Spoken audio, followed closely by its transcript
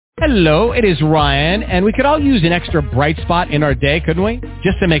Hello, it is Ryan, and we could all use an extra bright spot in our day, couldn't we?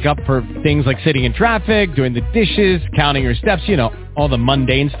 Just to make up for things like sitting in traffic, doing the dishes, counting your steps, all the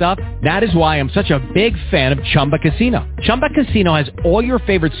mundane stuff. That is why I'm such a big fan of Chumba Casino. Chumba Casino has all your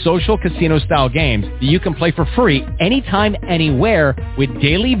favorite social casino-style games that you can play for free anytime, anywhere with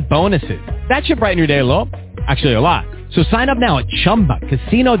daily bonuses. That should brighten your day a little. Actually, a lot. So sign up now at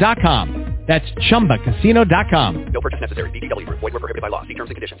ChumbaCasino.com. That's ChumbaCasino.com. No purchase necessary. VGW Group. Void where prohibited by law. See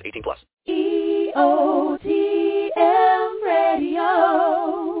terms and conditions. 18+. EOTM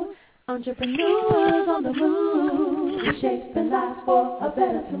Radio. Entrepreneurs on the move. Shape their lives for a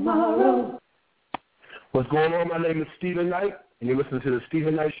better tomorrow. What's going on? My name is Stephen Knight, and you're listening to the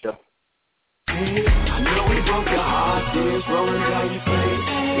Stephen Knight Show. I know we broke your heart, tears rolling down your face.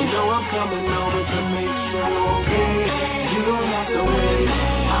 You know I'm coming over to make sure you're okay. You don't have to wait.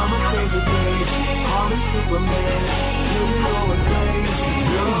 I'm a crazy babe. Call me Superman. You know it's great.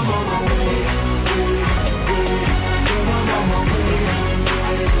 Girl, I'm on my way. Girl, I'm on my way.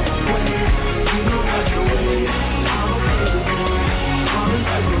 You don't have to wait. I'm a crazy babe. Call me Superman.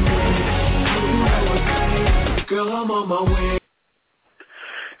 You know it's great. Girl, I'm on my way.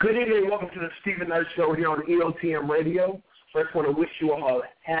 Good evening. Welcome to the Stephen Knight Show here on EOTM Radio. First, want to wish you all a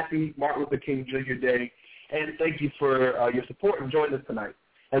happy Martin Luther King Jr. Day, and thank you for your support and joining us tonight.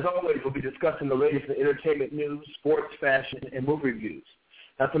 As always, we'll be discussing the latest in entertainment news, sports, fashion, and movie reviews.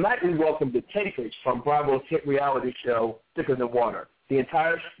 Now, tonight we welcome the Takers from Bravo's hit reality show, Thicker Than Water. The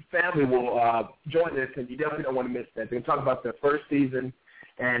entire family will join us, and you definitely don't want to miss that. They're going to talk about their first season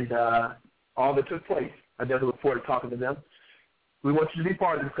and all that took place. I definitely look forward to talking to them. We want you to be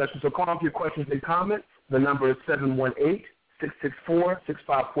part of the discussion, so call up your questions and comments. The number is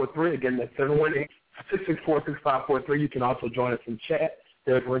 718-664-6543. Again, that's 718-664-6543. You can also join us in chat.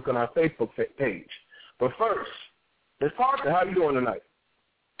 There's a link on our Facebook page. But first, Ms. Parker, how are you doing tonight?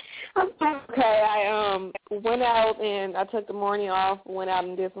 I'm okay. I went out and I took the morning off, went out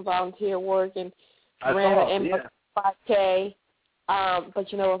and did some volunteer work and ran an 5K.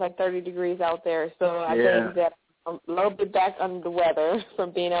 But, it was like 30 degrees out there, so I think that I'm a little bit back under the weather from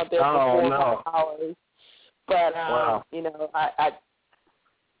being out there for 4 hours. But, I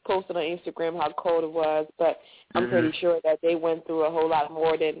posted on Instagram how cold it was, but I'm pretty sure that they went through a whole lot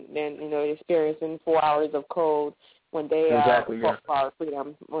more than experiencing 4 hours of cold when they fought for our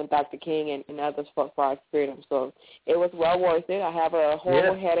freedom, when Dr. King and others fought for our freedom. So it was well worth it. I have a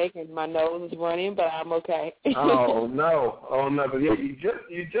horrible headache and my nose is running, but I'm okay. Oh no! But you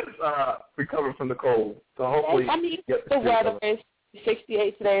just recovered from the cold, so hopefully. The weather is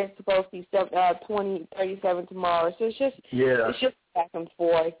 68 today. It's supposed to be 37 tomorrow. So it's just back and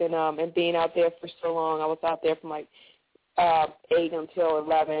forth, and being out there for so long. I was out there from 8 until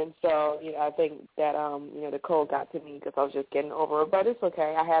 11. So I think that the cold got to me because I was just getting over it. But it's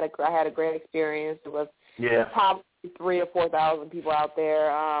okay. I had a great experience. It was probably 3,000 or 4,000 people out there.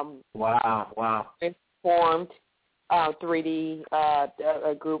 Wow. Formed 3D,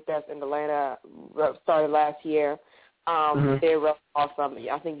 a group that's in Atlanta, started last year. They're real awesome.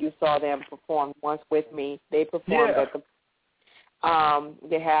 I think you saw them perform once with me. They performed at the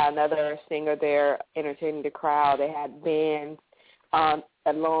they had another singer there entertaining the crowd. They had bands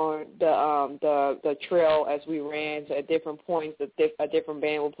along the trail as we ran. So at different points, a different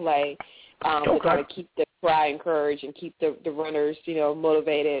band would play to kind of keep the crowd encouraged and keep the runners,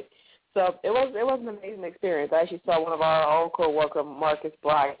 motivated. So it was an amazing experience. I actually saw one of our old co-worker, Marcus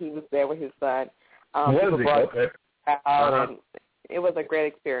Block. He was there with his son. Was he? Okay. And it was a great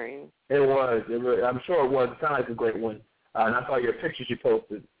experience. It was. I'm sure it was. It sounded like a great one. And I saw your pictures you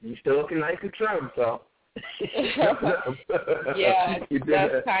posted. You still looking nice and trim, so. Yeah,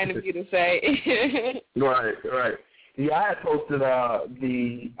 that's kind of you to say. Right. Yeah, I had posted I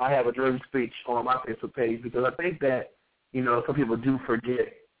Have a Dream speech on my Facebook page because I think that, some people do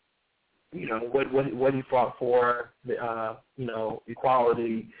forget, what he fought for,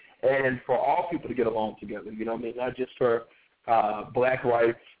 equality, and for all people to get along together, not just for black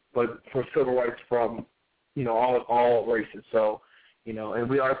rights, but for civil rights from, all races. So, and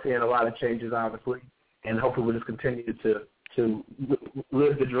we are seeing a lot of changes, obviously, and hopefully we'll just continue to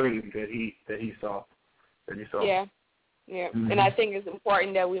live the dream that he saw. Yeah. And I think it's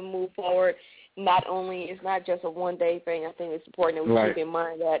important that we move forward. It's not just a one-day thing. I think it's important that we keep in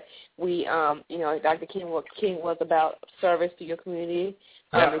mind that we, Dr. King was about service to your community.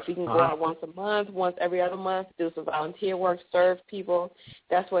 If you can go out once a month, once every other month, do some volunteer work, serve people,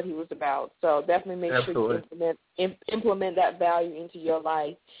 that's what he was about. So definitely make sure you implement that value into your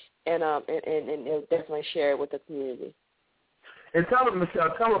life and definitely share it with the community. And tell them, Ms.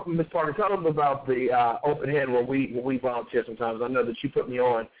 Parker, tell them about the open hand where we volunteer sometimes. I know that you put me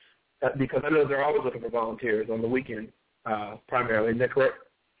on Because I know they're always looking for volunteers on the weekend, primarily. Is that correct?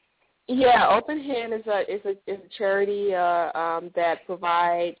 Yeah, Open Hand is a charity that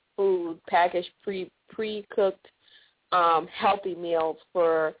provides food, packaged, pre-cooked, healthy meals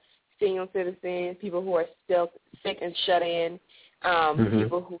for senior citizens, people who are still sick and shut in,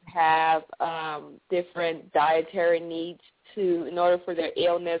 people who have different dietary needs in order for their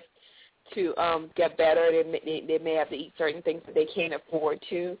illness to get better. They may have to eat certain things that they can't afford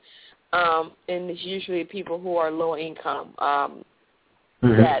to, and it's usually people who are low income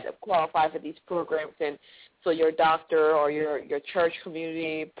that qualify for these programs. And so your doctor or your church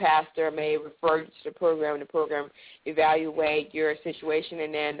community pastor may refer you to the program, and the program evaluate your situation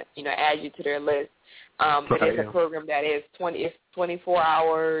and then add you to their list. It is a program that is 24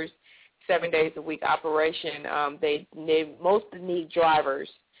 hours, 7 days a week operation. They mostly need drivers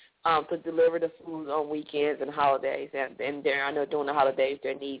to deliver the food on weekends and holidays, and I know during the holidays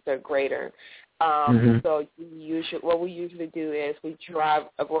their needs are greater. So what we usually do is we drive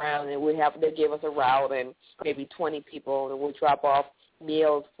around and they give us a route and maybe 20 people, and we'll drop off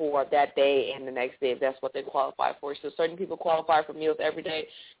meals for that day and the next day if that's what they qualify for. So certain people qualify for meals every day,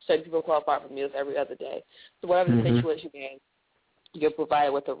 certain people qualify for meals every other day. So whatever the situation is, you're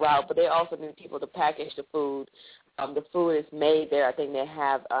provided with a route, but they also need people to package the food. The food is made there. I think they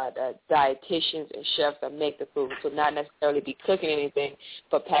have dietitians and chefs that make the food, so not necessarily be cooking anything,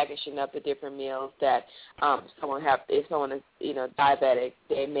 but packaging up the different meals that if someone is diabetic,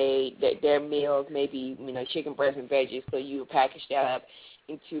 their meals may be chicken breast and veggies, so you package that up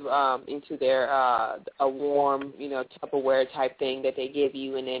into their a warm Tupperware type thing that they give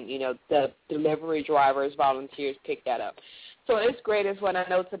you, and then the delivery drivers, volunteers pick that up. So it's great. It's what I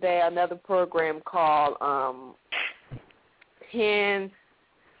know today. Another program called Hands.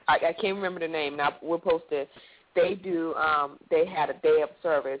 I can't remember the name. Now we'll post it. They do. They had a day of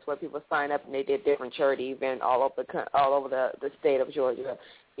service where people sign up and they did different charity events all over the state of Georgia,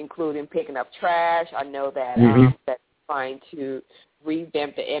 including picking up trash. I know that that's trying to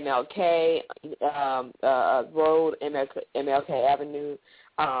revamp the MLK Road, MLK Avenue.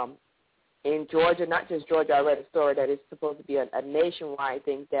 In Georgia, not just Georgia, I read a story that it's supposed to be a nationwide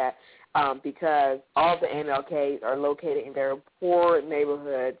thing that because all the MLKs are located in very poor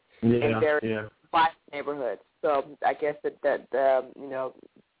neighborhoods and very violent neighborhoods. So I guess that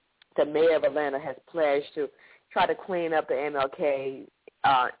the mayor of Atlanta has pledged to try to clean up the MLK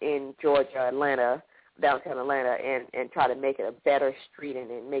in Georgia, downtown Atlanta, and try to make it a better street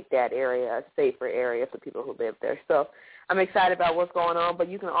and make that area a safer area for people who live there. So I'm excited about what's going on, but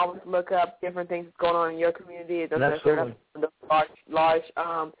you can always look up different things going on in your community. It doesn't necessarily have the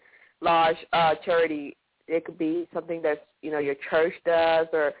large charity. It could be something that your church does,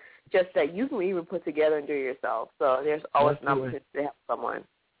 or just that you can even put together and do yourself. So there's always an opportunity to help someone.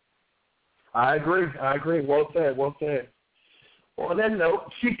 I agree. Well said. Well, on that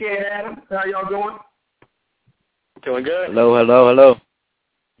note, Chica and Adam, how y'all doing? Doing good. Hello.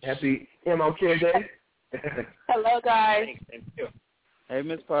 Happy MLK Day. Hello, guys. Thank you. Hey,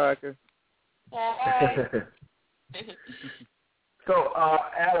 Miss Parker. Hey. So,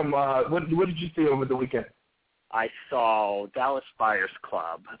 Adam, what did you see over the weekend? I saw Dallas Buyers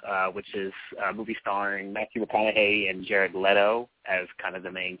Club, which is a movie starring Matthew McConaughey and Jared Leto as kind of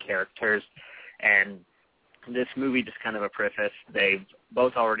the main characters. And this movie, just kind of a preface, they've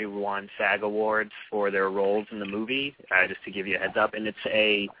both already won SAG Awards for their roles in the movie, just to give you a heads up. And it's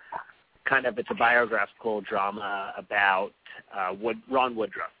a biographical drama about Ron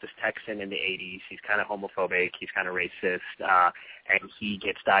Woodruff, this Texan in the 80s. He's kind of homophobic. He's kind of racist, and he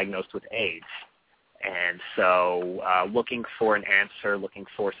gets diagnosed with AIDS. And so looking for an answer, looking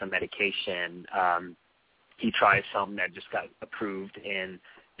for some medication, he tries some that just got approved in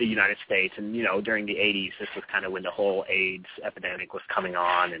the United States. And, during the 80s, this was kind of when the whole AIDS epidemic was coming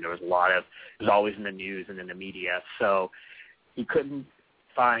on, and it was always in the news and in the media. So he couldn't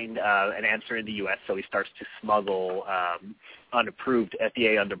find an answer in the U.S., so he starts to smuggle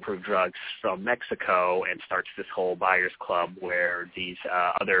FDA-unapproved drugs from Mexico and starts this whole buyer's club where these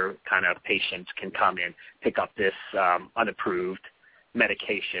other kind of patients can come in, pick up this unapproved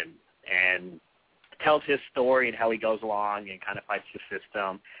medication, and tells his story and how he goes along and kind of fights the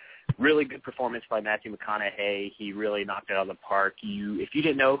system. Really good performance by Matthew McConaughey. He really knocked it out of the park. If you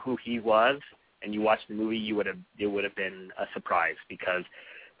didn't know who he was and you watched the movie, it would have been a surprise because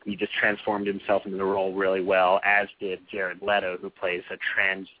he just transformed himself into the role really well, as did Jared Leto, who plays a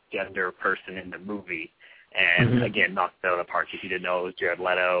transgender person in the movie. And, again, knocked it out of the park. If you didn't know it was Jared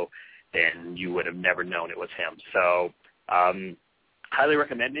Leto, then you would have never known it was him. So highly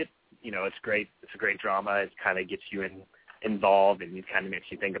recommend it. It's great. It's a great drama. It kind of gets you in involved, and it kind of makes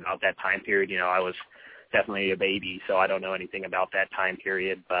you think about that time period. You know, I was definitely a baby, so I don't know anything about that time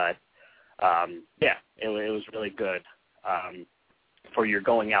period, but yeah, it was really good for your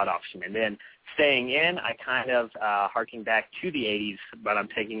going out option. And then staying in, I kind of harking back to the 80s, but I'm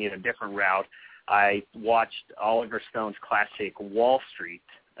taking it a different route. I watched Oliver Stone's classic Wall Street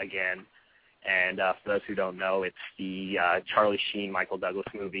again. And for those who don't know, it's the Charlie Sheen, Michael Douglas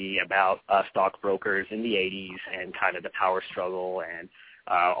movie about stockbrokers in the 80s and kind of the power struggle and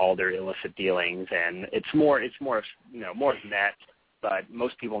all their illicit dealings. And it's more, more than that. But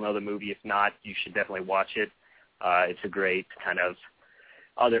most people know the movie. If not, you should definitely watch it. It's a great kind of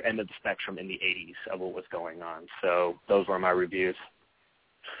other end of the spectrum in the 80s of what was going on. So those were my reviews.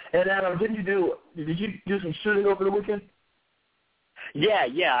 And Adam, did you do some shooting over the weekend?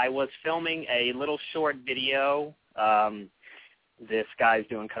 Yeah. I was filming a little short video. This guy's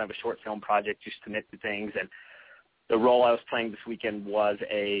doing kind of a short film project to submit to things, and the role I was playing this weekend was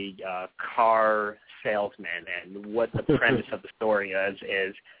a car salesman. And what the premise of the story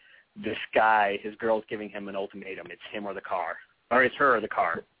is this guy, his girl's giving him an ultimatum. It's him or the car, or it's her or the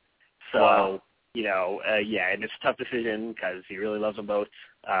car. So, wow. And it's a tough decision because he really loves them both.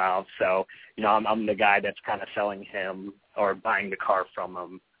 So, I'm the guy that's kind of selling him or buying the car from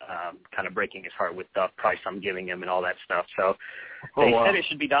him, kind of breaking his heart with the price I'm giving him and all that stuff. So they said it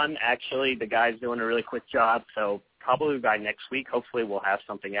should be done. Actually, the guy's doing a really quick job. So probably by next week, hopefully we'll have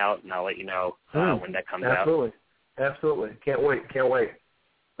something out, and I'll let you know when that comes out. Absolutely. Can't wait.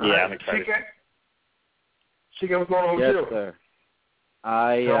 Yeah, I'm excited. Shika, what's going on with you? Yes, sir.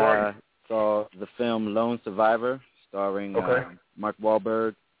 I saw the film Lone Survivor, starring Mark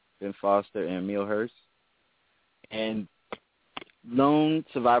Wahlberg, Ben Foster, and Emile Hirsch. And Lone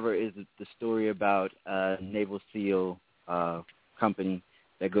Survivor is the story about a Naval SEAL company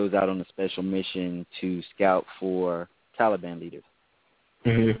that goes out on a special mission to scout for Taliban leaders.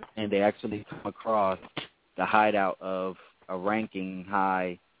 Mm-hmm. And they actually come across the hideout of a ranking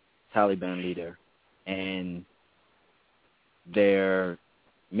high Taliban leader, and their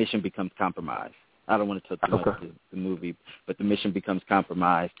mission becomes compromised. I don't want to talk too much about the movie, but the mission becomes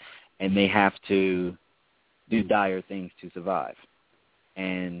compromised, and they have to do dire things to survive.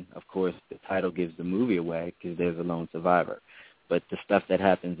 And, of course, the title gives the movie away because there's a lone survivor. But the stuff that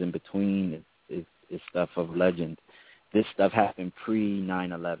happens in between is stuff of legend. This stuff happened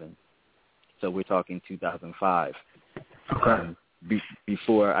pre-9/11, so we're talking 2005.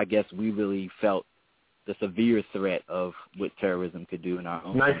 Before, I guess, we really felt the severe threat of what terrorism could do in our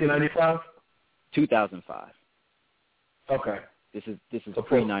own 1995? 2005. Okay. This is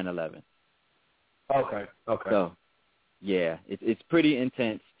pre-9/11. Okay. So, yeah, it's pretty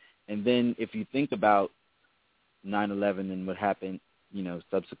intense. And then if you think about 9/11 and what happened,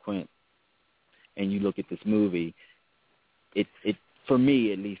 subsequent, and you look at this movie, it for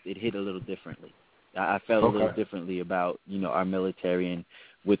me at least, it hit a little differently. I felt a little differently about our military and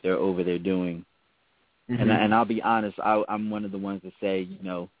what they're over there doing. Mm-hmm. And I'll be honest, I'm one of the ones that say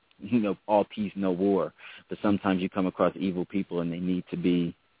all peace, no war. But sometimes you come across evil people and they need to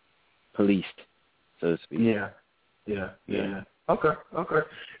be policed, so to speak. Yeah. Okay.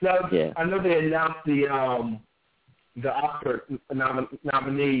 Now, I know they announced the Oscar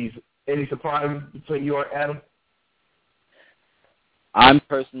nominees. Any surprise between you and Adam? I'm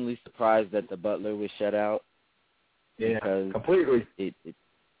personally surprised that The Butler was shut out. Yeah, because completely.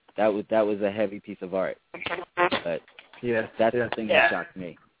 That was a heavy piece of art. But that's the thing that shocked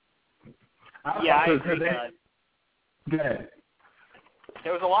me. I agree. Go ahead.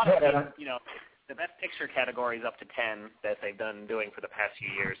 There was a lot of the Best Picture category is up to 10 that they've done doing for the past few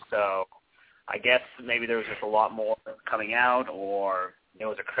years. So I guess maybe there was just a lot more coming out, or it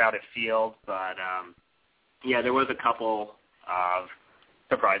was a crowded field. But there was a couple of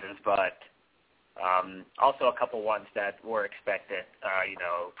surprises, but also a couple ones that were expected.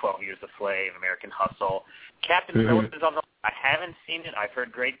 12 Years a Slave, American Hustle. Captain Phillips is on the. I haven't seen it. I've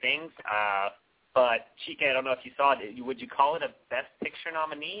heard great things. But Chika, I don't know if you saw it. Would you call it a Best Picture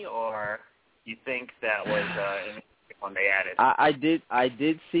nominee, or you think that was one they added? I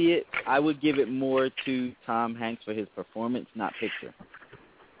did see it. I would give it more to Tom Hanks for his performance, not picture.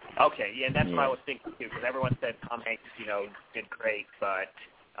 Okay, that's what I was thinking too, because everyone said Tom Hanks, did great, but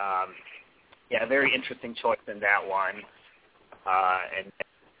a very interesting choice in that one, and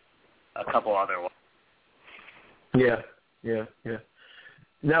a couple other ones. Yeah.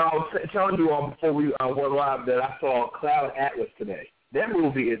 Now, I was telling you all before we went live that I saw Cloud Atlas today. That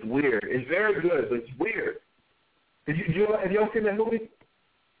movie is weird. It's very good, but it's weird. Have you all seen that movie?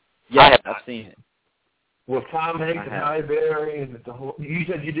 Yeah, I've seen it. With Tom Hanks and Halle Berry and the whole. You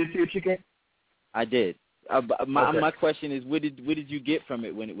said you did see it, Chika? I did. My question is, what did you get from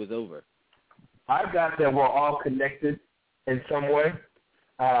it when it was over? I got that we're all connected in some way.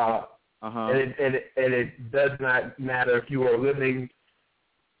 And it does not matter if you were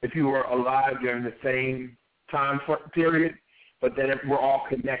alive during the same time period, but then we're all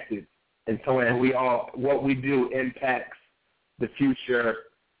connected in some way, and what we do impacts the future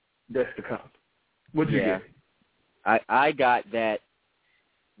that's to come. What'd you get? I got that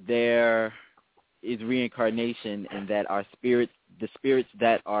there is reincarnation, and that the spirits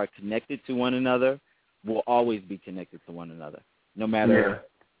that are connected to one another will always be connected to one another, no matter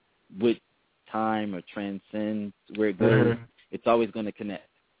what time or transcend where it goes. It's always going to connect.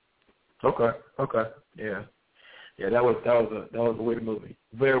 Okay. Yeah, that was a weird movie.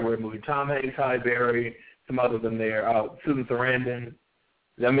 Very weird movie. Tom Hanks, Halle Berry, some others in there. Susan Sarandon.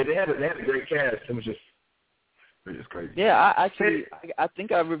 I mean, they had a great cast. It was just crazy. Yeah, I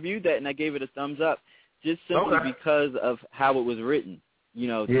think I reviewed that and I gave it a thumbs up, just simply because of how it was written.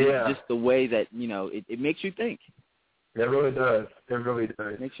 Just the way that it makes you think. It really does.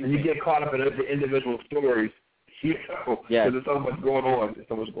 And you get caught up in the individual stories. Because there's so much going on.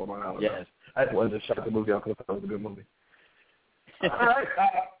 Yes. I just wanted to shut the movie out because I thought it was a good movie. All right.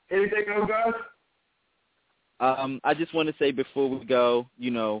 Anything else, guys? I just want to say before we go,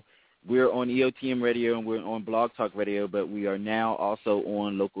 we're on EOTM Radio and we're on Blog Talk Radio, but we are now also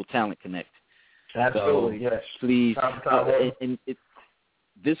on Local Talent Connect. Absolutely, so yes. Please,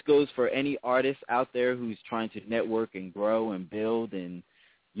 this goes for any artist out there who's trying to network and grow and build and,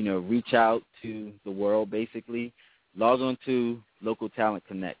 reach out to the world, basically. Log on to Local Talent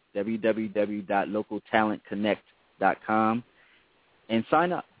Connect, www.localtalentconnect.com, and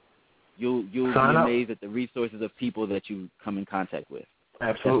sign up. You'll be amazed at the resources of people that you come in contact with.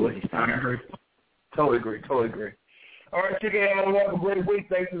 Absolutely. I agree. Totally agree. All right, Chicken, have a great week.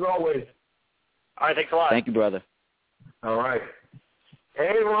 Thanks as always. All right, thanks a lot. Thank you, brother. All right.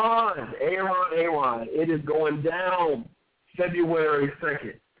 Aaron. It is going down February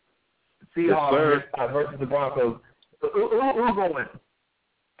 2nd. Seahawks versus the Broncos. Who's going to win?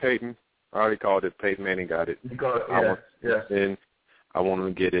 Peyton. I already called it. Peyton Manning got it. You got it, And I want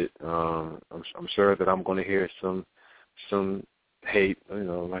him to get it. I'm sure that I'm going to hear some hate,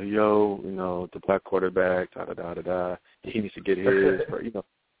 like, the black quarterback, da-da-da-da-da. He needs to get his,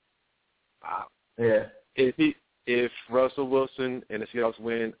 If Russell Wilson and the Seahawks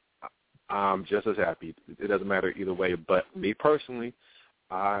win, I'm just as happy. It doesn't matter either way. But me personally,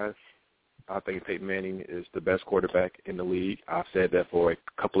 I think Peyton Manning is the best quarterback in the league. I've said that for a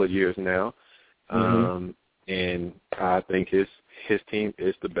couple of years now. And I think his team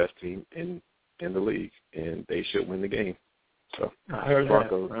is the best team in the league, and they should win the game. So I heard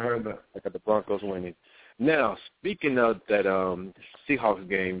Broncos, that. I got the Broncos winning. Now, speaking of that Seahawks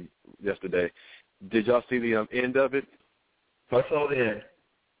game yesterday, did y'all see the end of it? I saw the end.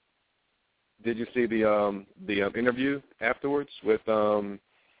 Did you see the interview afterwards with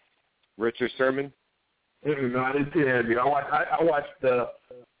Richard Sherman? No, I didn't see the interview. I watched the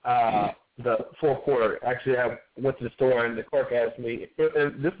fourth quarter. Actually, I went to the store and the clerk asked me.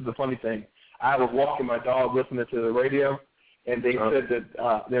 And this is the funny thing. I was walking my dog listening to the radio, and they said that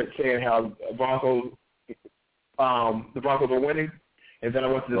they're saying how the Broncos are winning. And then I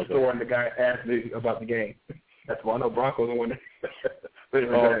went to the store and the guy asked me about the game. That's why I know Broncos are winning.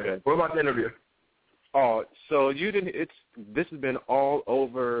 Okay. What about the interview? Oh, so you didn't? This has been all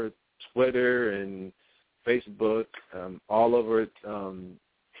over Twitter and Facebook, all over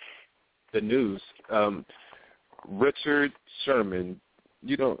the news. Richard Sherman,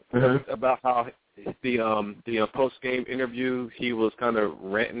 about how the post game interview he was kind of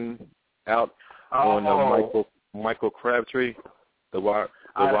ranting out on Michael Crabtree, the wide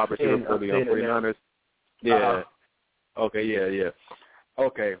receiver for the 49ers. Yeah. Okay. Yeah.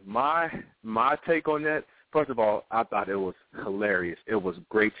 Okay. My take on that. First of all, I thought it was hilarious. It was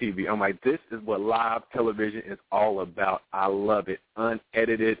great TV. I'm like, this is what live television is all about. I love it.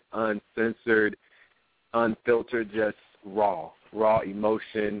 Unedited, uncensored, unfiltered, just raw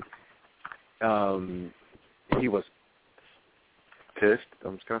emotion. He was pissed.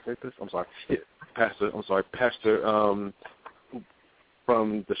 Can I say this? I'm sorry. Pastor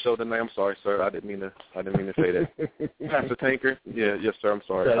from the show tonight. I'm sorry, sir. I didn't mean to say that. Pastor Tanker. Yeah, yes, sir. I'm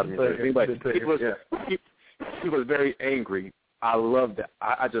sorry. I didn't mean to say that. Anyway, he was very angry. I love that.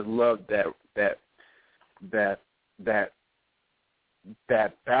 I just love that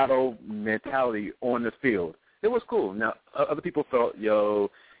battle mentality on the field. It was cool. Now, other people felt, he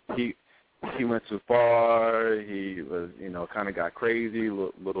went too far. He was, kind of got crazy,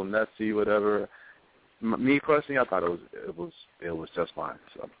 little nutsy, whatever. Me personally, I thought it was just fine.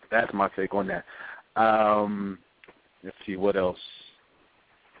 So that's my take on that. Let's see, what else?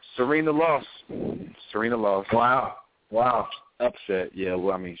 Serena lost. Wow. Upset. Yeah,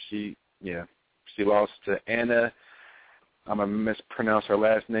 well, I mean, she lost to Anna. I'm going to mispronounce her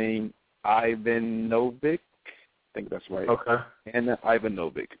last name. Ivanovic. I think that's right. Okay. Anna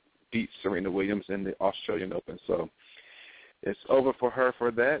Ivanovic beat Serena Williams in the Australian Open. So it's over for her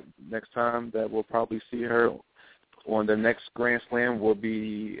for that. Next time that we'll probably see her on the next Grand Slam will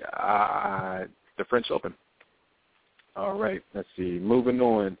be the French Open. All right, let's see. Moving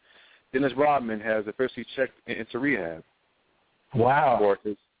on. Dennis Rodman has officially checked into rehab. Wow.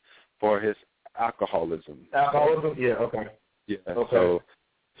 For his alcoholism. Alcoholism? Yeah, okay. Yeah, okay. So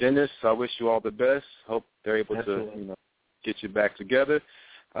Dennis, I wish you all the best. Hope they're able to get you back together.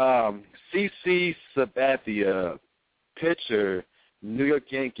 CC Sabathia, pitcher, New York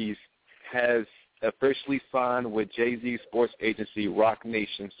Yankees, has officially signed with Jay-Z's sports agency, Rock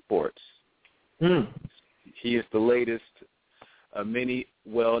Nation Sports. He is the latest of many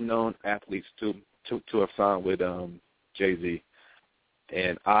well-known athletes to have signed with Jay-Z.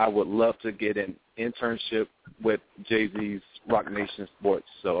 And I would love to get an internship with Jay-Z's Rock Nation Sports.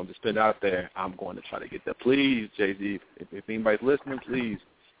 So I'm just putting it out there. I'm going to try to get that. Please, Jay-Z, if anybody's listening, please.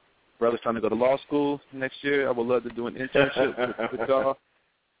 Brother's trying to go to law school next year. I would love to do an internship with y'all.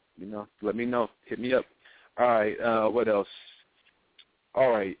 Let me know. Hit me up. All right, what else? All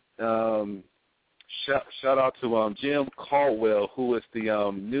right. Shout out to Jim Caldwell, who is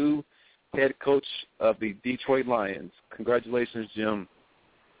the new head coach of the Detroit Lions. Congratulations, Jim.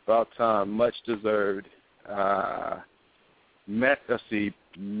 About time. Much deserved.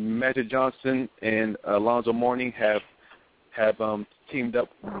 Magic Johnson and Alonzo Mourning have teamed up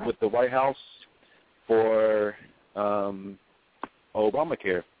with the White House for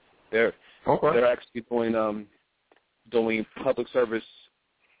Obamacare. They're actually doing public service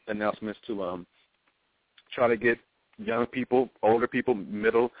announcements to try to get young people, older people,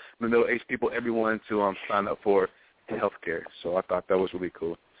 middle-aged people, everyone to sign up for health care. So I thought that was really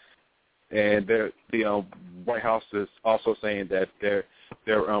cool. And the White House is also saying that they're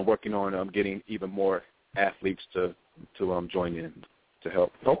working on getting even more athletes to join in to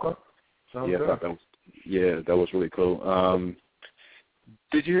help. Okay. Sounds good. That was really cool.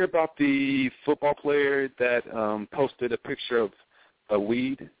 Did you hear about the football player that posted a picture of a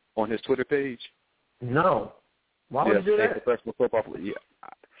weed on his Twitter page? No. Why would you do that? Professional football player. Yeah.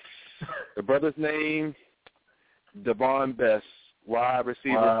 The brother's name, Devon Best, wide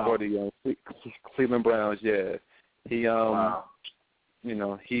receiver for the Cleveland Browns. Yeah, he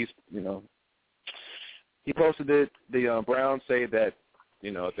he posted it. The Browns say that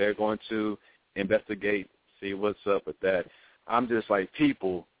they're going to investigate, see what's up with that. I'm just like,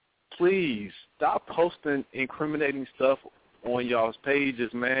 people, please stop posting incriminating stuff on y'all's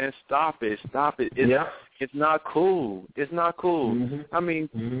pages, man. Stop it. It's not cool. Mm-hmm. I mean,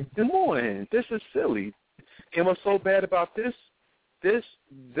 come on. This is silly. And what's so bad about this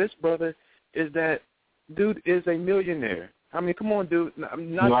brother is that dude is a millionaire. I mean, come on, dude.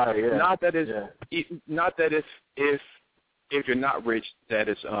 Not that if you're not rich, that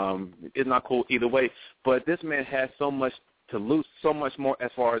it's not cool either way. But this man has so much to lose, so much more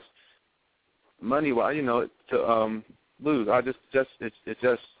as far as money, to lose.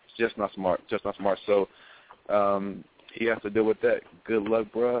 It's just not smart. So he has to deal with that. Good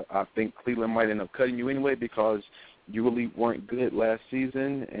luck, bro. I think Cleveland might end up cutting you anyway because you really weren't good last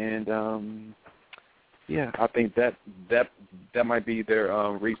season, and I think that might be their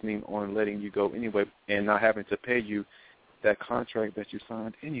reasoning on letting you go anyway and not having to pay you that contract that you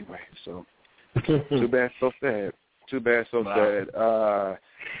signed anyway. So too bad, so sad. Sad.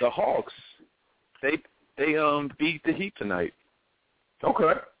 The Hawks, they beat the Heat tonight.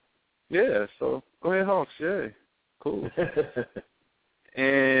 Okay. Yeah, so go ahead, Hawks. Yeah, cool.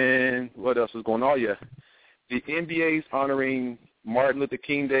 And what else is going on? Yeah, the NBA's honoring Martin Luther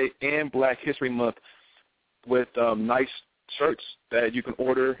King Day and Black History Month with nice shirts that you can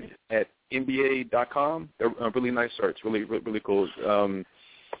order at NBA.com. They're really nice shirts, really cool.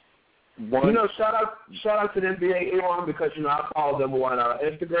 Shout out to the NBA, Aaron, because I followed them on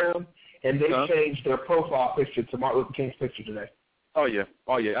Instagram, and they changed their profile picture to Martin Luther King's picture today. Oh yeah,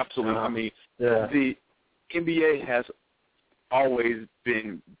 absolutely. I mean, the NBA has always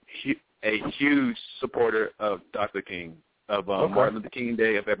been a huge supporter of Dr. King, of Martin Luther King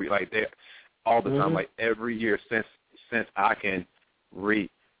Day, of all the time, like every year since I can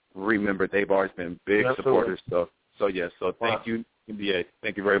remember. They've always been big supporters. So thank you, NBA.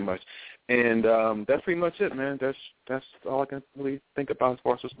 Thank you very much. And that's pretty much it, man. That's all I can really think about as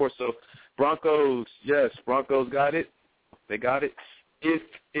far as sports. So Broncos got it. They got it.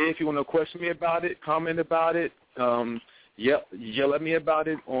 if you want to question me about it, comment about it, yell at me about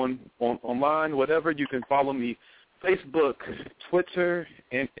it online, whatever, you can follow me Facebook, Twitter,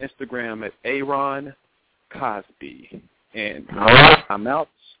 and Instagram at Aaron Cosby. And I'm out.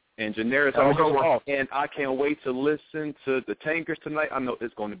 And Janaris also off. And I can't wait to listen to the Tankers tonight. I know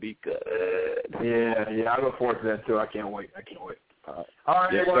it's going to be good. Yeah, I look forward to that too. I can't wait. All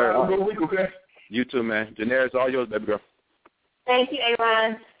right, yes, well, sir. Have a good week, okay? You too, man. Janaris, all yours, baby girl. Thank you,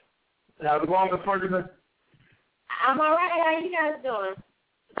 Aaron. How's it going, Miss Ferguson? I'm all right. How are you guys doing?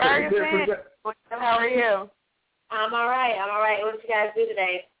 Ferguson. How are you? I'm all right. What did you guys do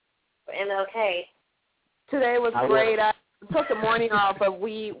today for MLK? Today was great. I took the morning off, but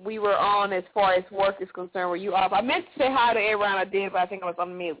we were on as far as work is concerned. Were you off? I meant to say hi to Aaron. I did, but I think I was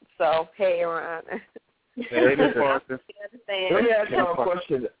on mute. So, hey, Aaron. Hey, Miss Parker. Let me ask you a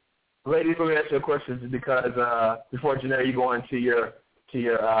question. Ladies, let me ask you a question because before Janelle, you go into your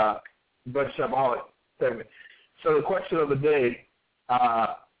Bud Shopaholic segment. So the question of the day,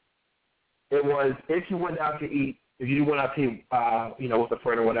 it was if you went out to eat, with a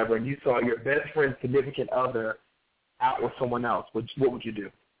friend or whatever, and you saw your best friend's significant other out with someone else, what would you do?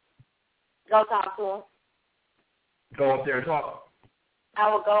 Go talk to him. Go up there and talk.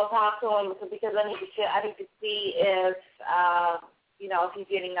 I would go talk to him because I need to see if if he's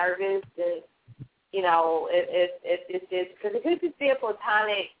getting nervous, if because it could just be a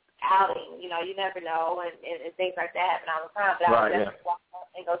platonic outing. You never know, and things like that happen all the time. But I would just walk up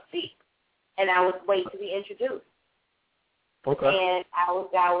and go speak, and I would wait to be introduced. Okay. And I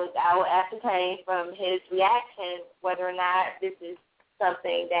would ascertain from his reaction whether or not this is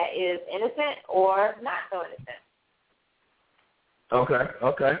something that is innocent or not so innocent.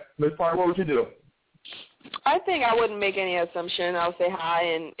 Okay. Ms. Parker, what would you do? I think I wouldn't make any assumption. I'll say hi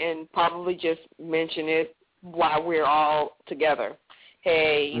and probably just mention it while we're all together.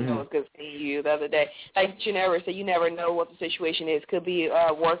 Hey, it's good seeing you the other day. Like Janera said, you never know what the situation is. Could be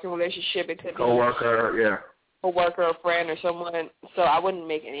a working relationship. It could be a worker, a friend, or someone. So I wouldn't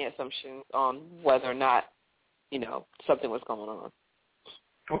make any assumptions on whether or not, something was going on.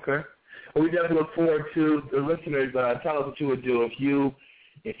 Okay. Well, we definitely look forward to the listeners. Tell us what you would do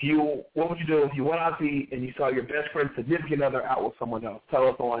what would you do if you went out to eat and you saw your best friend's significant other out with someone else? Tell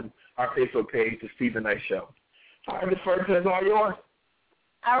us on our Facebook page, The Stephen Knight Show. All right, Ms. Ferguson, it's all yours.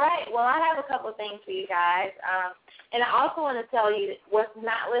 All right. Well, I have a couple of things for you guys. And I also want to tell you that what's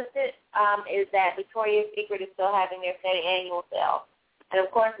not listed is that Victoria's Secret is still having their steady annual sale. And,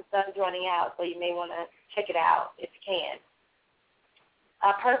 of course, the sun's running out, so you may want to check it out if you can.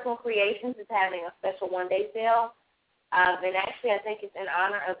 Personal Creations is having a special one-day sale. And actually, I think it's in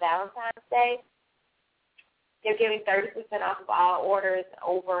honor of Valentine's Day. They're giving 30% off of all orders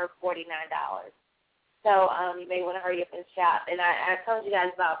over $49. So you may want to hurry up and shop. And I told you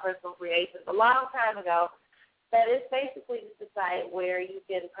guys about Personal Creations a long time ago. That is basically just a site where you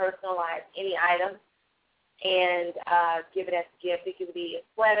can personalize any item and give it as a gift. It can be a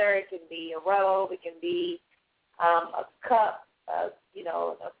sweater, it can be a robe, it can be a cup, a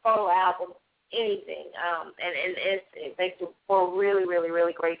photo album, anything. And it makes it for a really, really,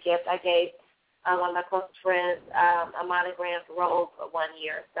 really great gift. I gave one of my closest friends a monogrammed robe 1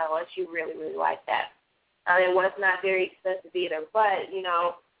 year, so she really, really liked that. It was not very expensive either, but,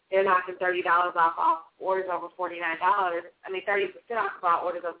 they're knocking $30 off orders over $49. 30% off of all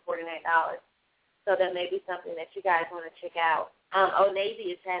orders over $49. So that may be something that you guys want to check out. Old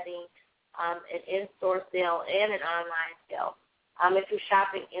Navy is having an in-store sale and an online sale. If you're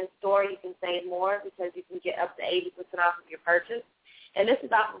shopping in-store, you can save more because you can get up to 80% off of your purchase. And this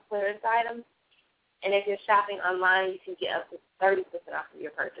is off of clearance items. And if you're shopping online, you can get up to 30% off of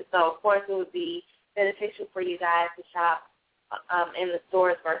your purchase. So, of course, it would be beneficial for you guys to shop in the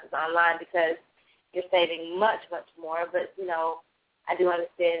stores versus online because you're saving much, much more. But, I do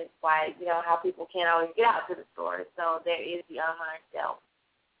understand why, how people can't always get out to the stores. So there is the online sale.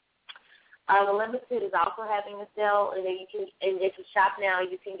 The Limited is also having a sale, and then if you shop now,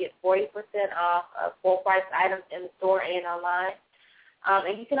 you can get 40% off of full-price items in the store and online.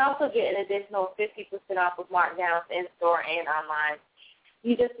 And you can also get an additional 50% off of markdowns in store and online.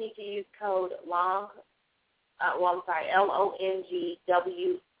 You just need to use code LONGWKND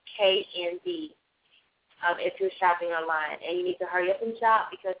if you're shopping online. And you need to hurry up and shop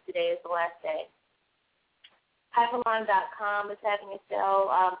because today is the last day. Pipeline.com is having a sale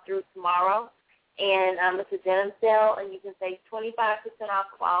through tomorrow, and it's a denim sale, and you can save 25%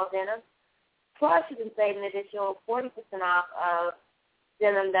 off of all denim. Plus, you can save an additional 40% off of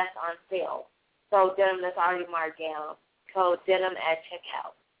denim that's on sale. So denim that's already marked down. Code denim at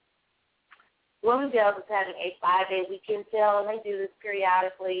checkout. Bloomingdale's is having a 5-day weekend sale, and they do this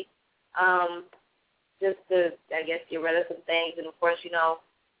periodically just to, I guess, get rid of some things. And, of course,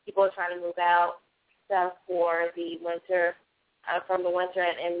 people are trying to move out stuff for the winter, from the winter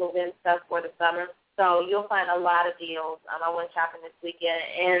and move in stuff for the summer. So you'll find a lot of deals. I went shopping this weekend,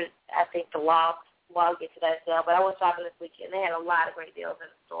 and I think the Loft, well, I'll get to that sale, but I went shopping this weekend. They had a lot of great deals in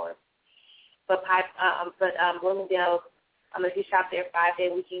the stores. But Bloomingdale's, if you shop there 5-day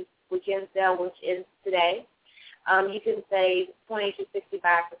weekend sale, which is today, you can save 20 to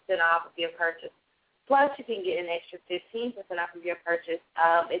 65% off of your purchase. Plus, you can get an extra 15% off of your purchase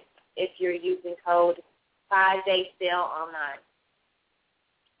if you're using code 5-day sale online.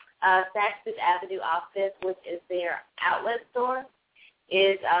 Saks Fifth Avenue Office, which is their outlet store,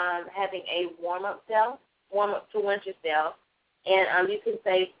 is having a warm-up to winter sale, and you can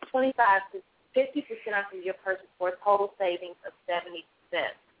save 25 to 50% off of your purchase for a total savings of 70%.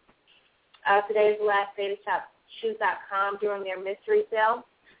 Today is the last day to shop shoes.com during their mystery sale.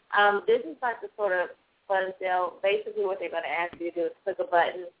 This is like the sort of fun sale. Basically, what they're going to ask you to do is click a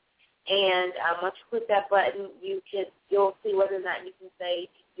button, and once you click that button, you'll see whether or not you can save.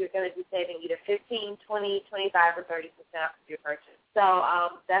 You're going to be saving either 15, 20, 25, or 30% off of your purchase. So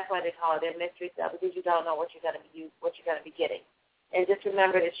that's why they call it a mystery sale, because you don't know what you're going to be getting. And just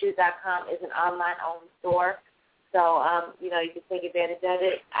remember that shoes.com is an online-only store, so you can take advantage of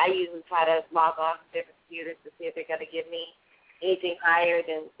it. I usually try to log on to different computers to see if they're going to give me anything higher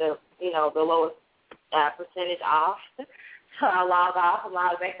than the lowest percentage off. So I log off and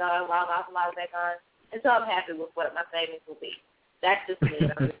log back on, log off and log back on, and so I'm happy with what my savings will be. That's just me.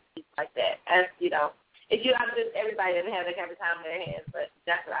 I'm just like that. As everybody doesn't have that kind of time in their hands, but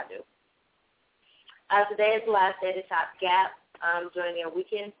that's what I do. Today is the last day to shop Gap during their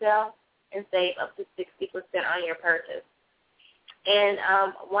weekend sale and save up to 60% on your purchase. And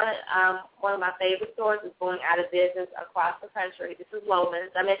one of my favorite stores is going out of business across the country. This is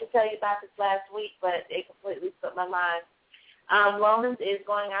Lowe's. I meant to tell you about this last week, but it completely slipped my mind. Lowe's is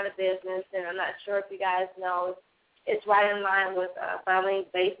going out of business, and I'm not sure if you guys know. It's right in line with Family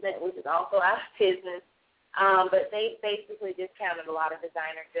Basement, which is also out of business. But they basically discounted a lot of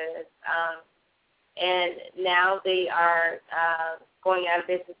designer goods. And now they are going out of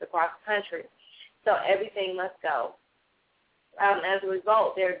business across the country. So everything must go. As a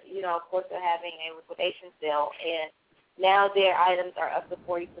result, they're having a liquidation sale. And now their items are up to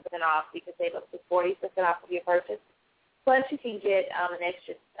 40% off. You can save up to 40% off of your purchase. Plus, you can get an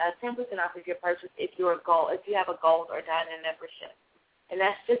extra 10% off of your purchase if you have a gold or diamond membership. And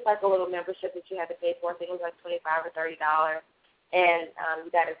that's just like a little membership that you have to pay for. I think it was like $25 or $30. And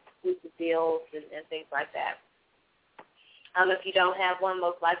you got exclusive deals and things like that. If you don't have one,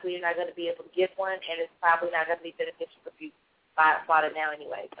 most likely you're not going to be able to get one, and it's probably not going to be beneficial if you bought it now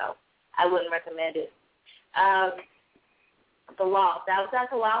anyway. So I wouldn't recommend it. The Loft. I was at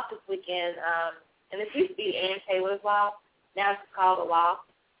the Loft this weekend. And it used to be Ann Taylor's Loft. Now it's called The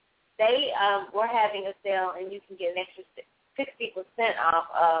Loft. They were having a sale, and you can get an extra 60% off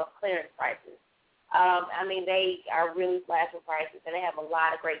of clearance prices. They are really slashing prices, and they have a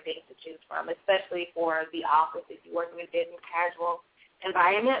lot of great things to choose from, especially for the office if you're working in a business casual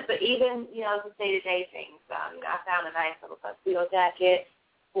environment. But even, the day-to-day things. I found a nice little tuxedo jacket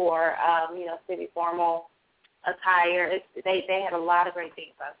for, city formal attire. They had a lot of great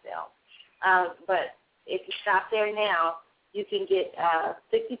things on sale. But if you shop there now, you can get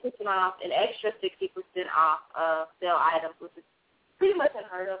 60% off, an extra 60% off of sale items, which is pretty much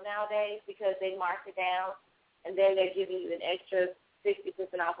unheard of nowadays because they mark it down, and then they're giving you an extra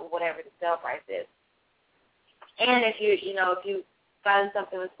 60% off of whatever the sale price is. And if you find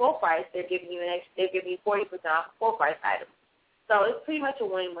something that's full price, they're giving you 40% off of full price items. So it's pretty much a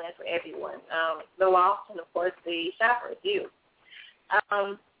win-win for everyone. The Loft and, of course, the shoppers, you.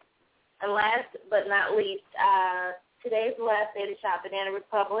 And last but not least, today is the last day to shop Banana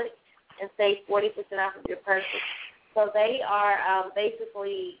Republic and save 40% off of your purchase. So they are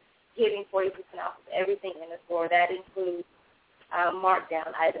basically giving 40% off of everything in the store. That includes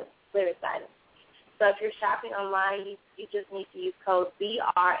markdown items, clearance items. So if you're shopping online, you just need to use code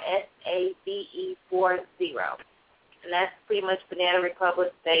BRSAVE40. And that's pretty much Banana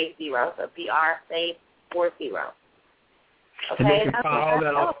Republic Save 0. So BR Save 40. Okay,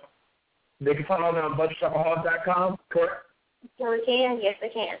 They can find all that on budgetshopaholic.com, correct? Sure can. Yes, they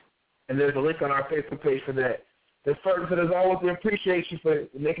can. And there's a link on our Facebook page for that. As always, we appreciate you for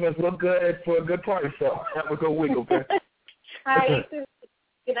making us look good for a good party. So have a good week, okay? All right, you too.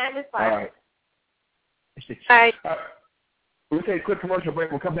 Good night, Ms. Parker. All right. All right. We'll take a quick commercial break.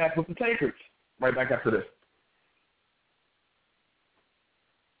 We'll come back with the takers right back after this.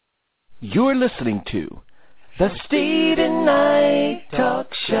 You're listening to the Steven Knight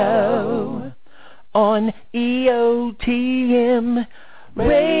Talk Show on EOTM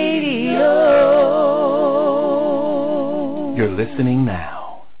Radio. You're listening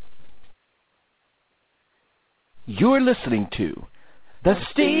now. You're listening to the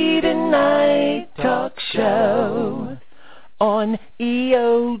Steven Knight Talk Show on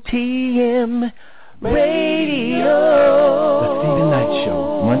EOTM Radio. The Steven Knight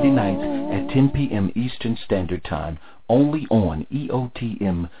Show, Monday nights at 10 p.m. Eastern Standard Time, only on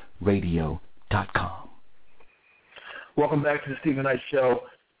EOTMRadio.com. Welcome back to the Steven Knight Show.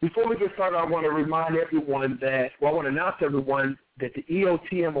 Before we get started, I want to remind everyone that, I want to announce to everyone that the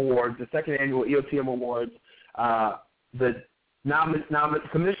EOTM Awards, the second annual EOTM Awards, the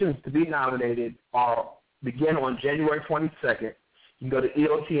submissions to be nominated begin on January 22nd. You can go to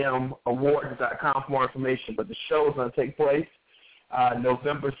EOTMAwards.com for more information, but the show is going to take place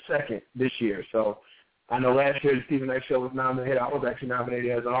November 2nd this year. So I know last year the Steven Knight Show was nominated. I was actually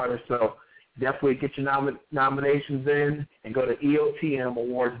nominated as an artist, so definitely get your nominations in and go to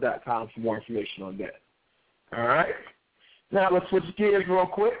EOTMAwards.com for more information on that. All right? Now let's switch gears real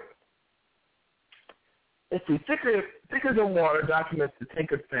quick. Let's see. Thicker Than Water documents the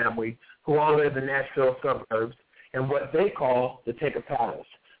Tankard family who all live in the Nashville suburbs and what they call the Tankard Palace.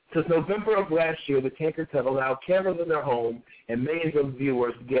 Since November of last year, the Tankards have allowed cameras in their home and millions of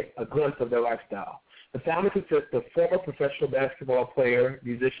viewers get a glimpse of their lifestyle. The family consists of former professional basketball player,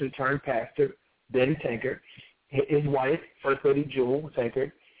 musician turned pastor, Ben Tankard, his wife, First Lady Jewel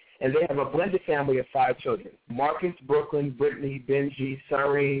Tankard, and they have a blended family of 5 children: Marcus, Brooklyn, Brittany, Benji,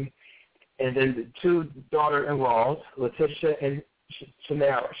 Cyrene, and then the 2 daughter-in-laws, Letitia and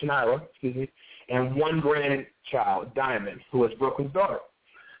Shania, and 1 grandchild, Diamond, who is Brooklyn's daughter.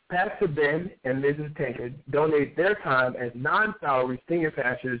 Pastor Ben and Mrs. Tankard donate their time as non-salary senior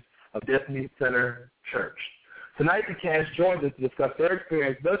pastors of Destiny Center Church. Tonight, the cast joins us to discuss their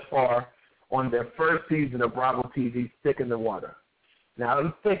experience thus far on their first season of Bravo TV's Thicker Than Water. Now, I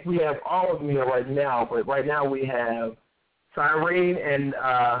don't think we have all of them here right now, but right now we have Cyrene and,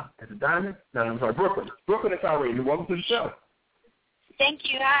 is it Diamond? No, I'm sorry, Brooklyn. Brooklyn and Cyrene, welcome to the show. Thank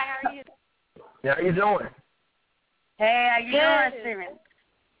you. Hi, how are you? How you doing? Hey, how you doing, Steven?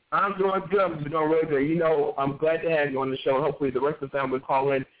 I'm doing good. I'm doing really good. You know, I'm glad to have you on the show. Hopefully the rest of the family will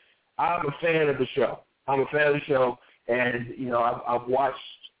call in. I'm a fan of the show. And, you know, I've watched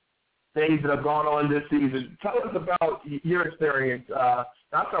things that have gone on this season. Tell us about your experience. I'll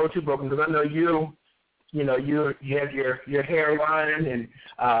start with you, Brooklyn, because I know you have your hairline and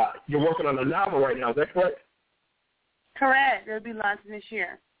you're working on a novel right now. Is that correct? Correct. It'll be launching this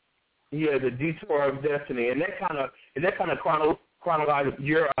year. Yeah, The Detour of Destiny. And that kind of chronologize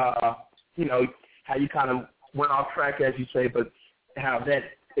your, how you kind of went off track, as you say, but how that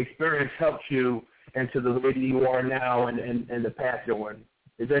experience helped you into the lady you are now and the path you're in.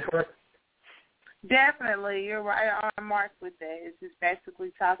 Is that correct? Definitely. You're right on mark with that. It's just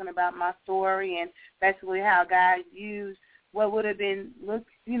basically talking about my story and basically how God used what would have been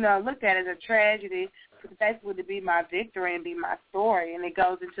looked at as a tragedy basically to be my victory and be my story. And it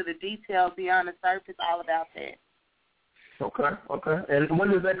goes into the details beyond the surface, all about that. Okay. And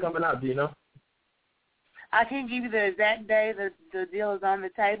when is that coming out, do you know? I can't give you the exact day. The deal is on the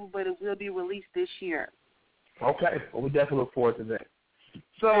table, but it will be released this year. Okay. Well, we definitely look forward to that.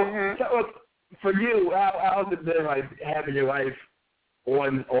 So, tell us, for you, how's it been like having your life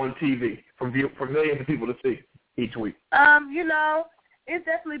on TV for millions of people to see each week? It's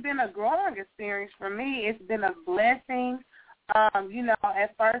definitely been a growing experience for me. It's been a blessing.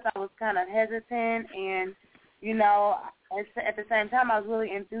 At first I was kind of hesitant and, at the same time I was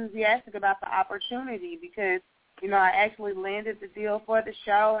really enthusiastic about the opportunity because, I actually landed the deal for the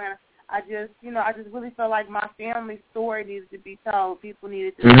show and I just really felt like my family's story needed to be told. People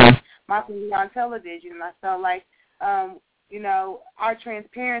needed to see my family on television. And I felt like, our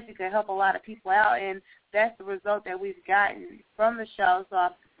transparency could help a lot of people out, and that's the result that we've gotten from the show. So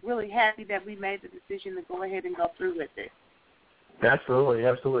I'm really happy that we made the decision to go ahead and go through with it.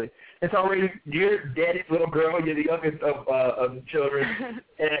 Absolutely. It's already your daddy's little girl. You're the youngest of the children.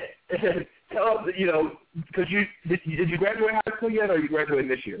 And tell us, because did you graduate high school yet, or are you graduating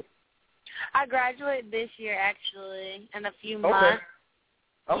this year? I graduate this year, actually, in a few months.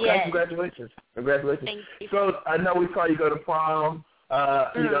 Okay, yes. Congratulations. Thank you. So I know we saw you go to prom,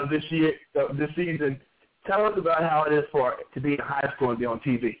 this season. Tell us about how it is to be in high school and be on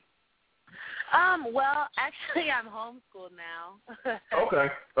TV. Well, actually, I'm homeschooled now. Okay.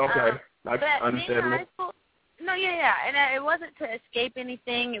 I understand that. No, yeah. And it wasn't to escape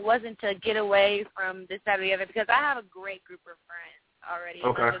anything. It wasn't to get away from this, that, or the other, because I have a great group of friends. already.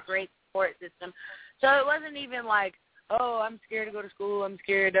 Okay. It was a great support system. So it wasn't even like, oh, I'm scared to go to school, I'm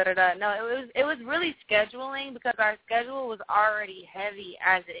scared, da-da-da. No, it was really scheduling, because our schedule was already heavy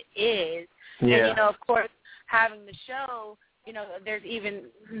as it is. Yeah. And, of course, having the show,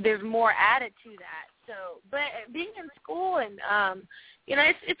 there's more added to that. So, but being in school and,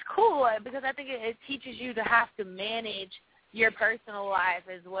 it's cool because I think it teaches you to have to manage your personal life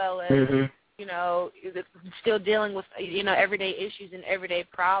as well as, still dealing with, everyday issues and everyday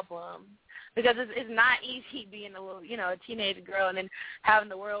problems. Because it's not easy being a little, a teenage girl and then having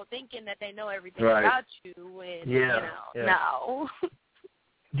the world thinking that they know everything about you when, no.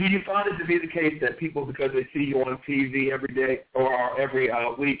 Do you find it to be the case that people, because they see you on TV every day or every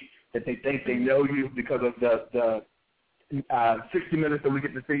week, that they think they know you because of the 60 minutes that we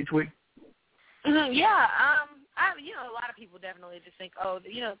get to see each week? Yeah. A lot of people definitely just think,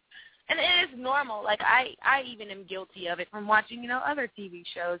 and it is normal. Like, I even am guilty of it from watching, other TV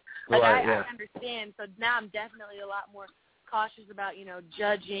shows. Like, I understand. So now I'm definitely a lot more cautious about,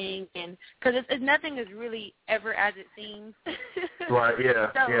 judging, and because nothing is really ever as it seems. Right,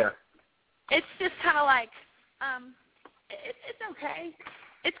 yeah, so it's just kind of like, it's okay.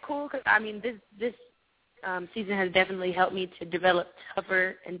 It's cool because, this season has definitely helped me to develop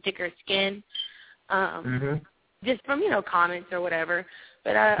tougher and thicker skin, just from, comments or whatever.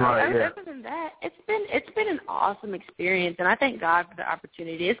 But other than that, it's been an awesome experience, and I thank God for the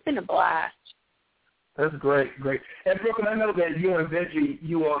opportunity. It's been a blast. That's great. And Brooklyn, I know that you and Benji,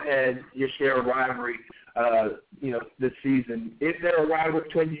 you all had your share of rivalry, this season. Is there a rivalry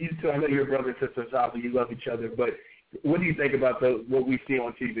between you two? I know you're brother and sister, so you love each other, but what do you think about what we see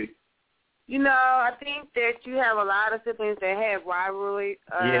on TV? I think that you have a lot of siblings that have rivalry,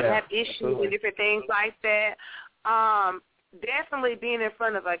 have issues and different things like that. Definitely being in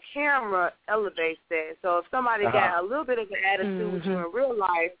front of a camera elevates that. So if somebody got a little bit of an attitude with you in real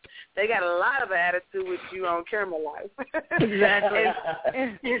life, they got a lot of attitude with you on camera life. Exactly.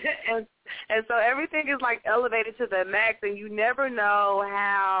 and so everything is like elevated to the max, and you never know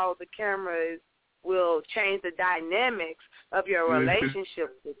how the cameras will change the dynamics of your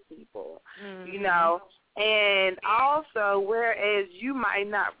relationship with people, And also, whereas you might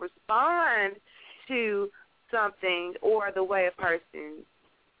not respond to something or the way a person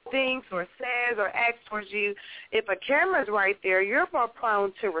thinks or says or acts towards you, if a camera's right there, you're more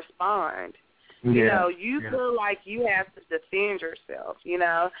prone to respond. You feel like you have to defend yourself,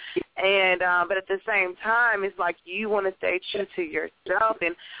 and but at the same time, it's like you want to stay true to yourself.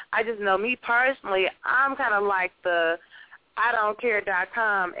 And I just know, me personally, I'm kind of like the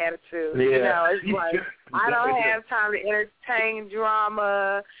I-don't-care.com attitude. It's like I don't have time to entertain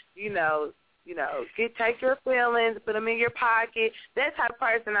drama, take your feelings, put them in your pocket. That type of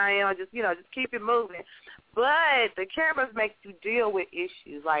person I am. Just keep it moving. But the cameras make you deal with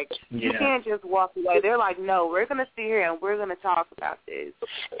issues. Like, you can't just walk away. They're like, no, we're going to sit here and we're going to talk about this.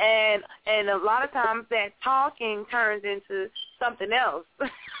 And a lot of times that talking turns into something else.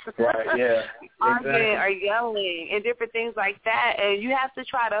 Right, yeah. Arguing or yelling and different things like that. And you have to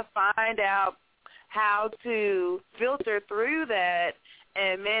try to find out how to filter through that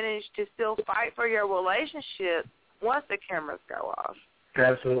and manage to still fight for your relationship once the cameras go off.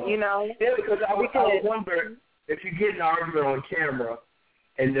 Absolutely. Yeah, because I would wonder, if you get an argument on camera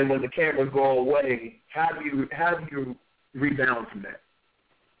and then when the cameras go away, how do you rebound from that?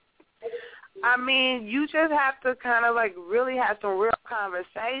 You just have to kind of like really have some real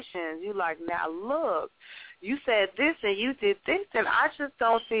conversations. You like, now look, you said this and you did this, and I just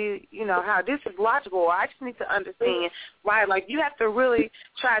don't see, how this is logical. I just need to understand why. Like, you have to really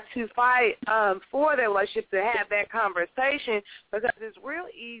try to fight for the relationship to have that conversation, because it's real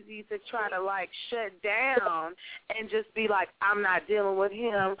easy to try to, like, shut down and just be like, I'm not dealing with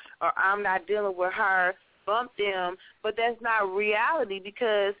him or I'm not dealing with her, bump them. But that's not reality,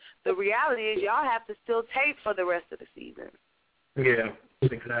 because the reality is y'all have to still tape for the rest of the season. Yeah.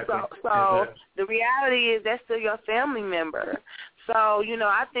 Exactly. So the reality is that's still your family member. So,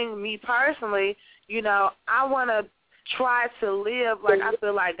 I think me personally, I want to try to live like I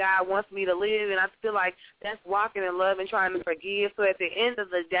feel like God wants me to live, and I feel like that's walking in love and trying to forgive. So at the end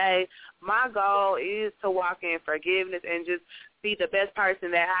of the day, my goal is to walk in forgiveness and just be the best person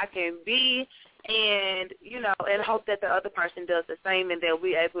that I can be, and, and hope that the other person does the same, and that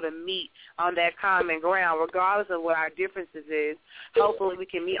we're able to meet on that common ground, regardless of what our differences is. Hopefully we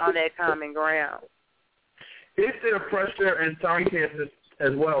can meet on that common ground. Is there pressure, and sorry to answer this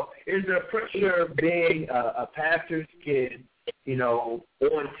as well, is there pressure being a pastor's kid, on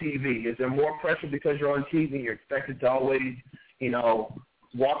TV? Is there more pressure because you're on TV, you're expected to always,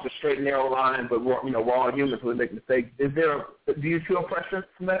 walk the straight and narrow line, but we're all humans, so we make mistakes. Do you feel pressure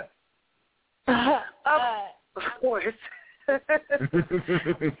from that? Of course.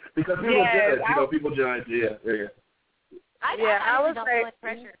 Because people judge, people judge. Yeah. I would don't feel like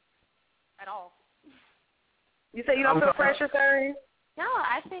pressure at all. You say you don't feel pressure, sorry? No,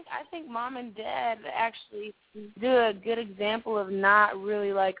 I think mom and dad actually do a good example of not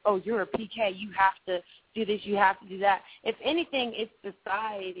really like, oh, you're a PK, you have to do this, you have to do that. If anything, it's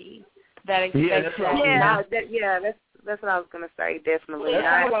society that expects that. That's what I was going to say, definitely.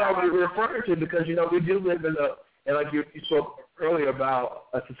 That's what I was referring to, because, we do live in and like you spoke earlier about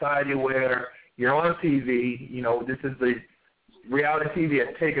a society where you're on TV, this is the reality TV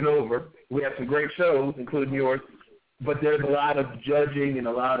has taken over. We have some great shows, including yours, but there's a lot of judging and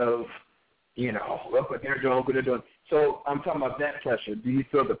a lot of, look what they're doing, what they're doing. So I'm talking about that pressure. Do you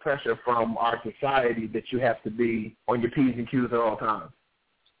feel the pressure from our society that you have to be on your P's and Q's at all times?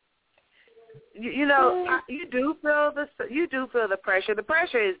 You do feel the pressure. The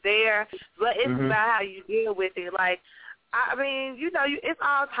pressure is there, but it's about how you deal with it. Like, I mean, it's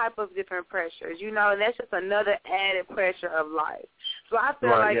all type of different pressures, and that's just another added pressure of life. So I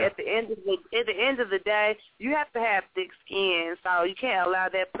feel at the end of the day, you have to have thick skin, so you can't allow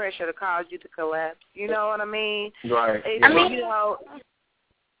that pressure to cause you to collapse. You know what I mean? Right.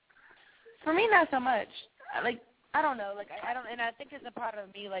 For me, not so much. I don't know. I don't, and I think it's a part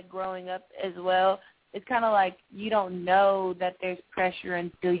of me, growing up as well. It's kind of like you don't know that there's pressure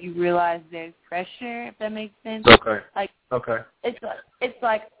until you realize there's pressure, if that makes sense. Okay. Okay. It's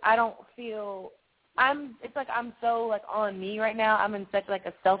like I don't feel it's like I'm so on me right now. I'm in such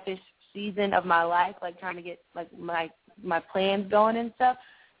a selfish season of my life, trying to get my plans going and stuff,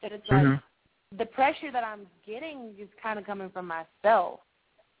 that it's the pressure that I'm getting is kind of coming from myself.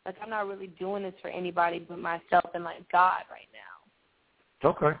 I'm not really doing this for anybody but myself and God right now.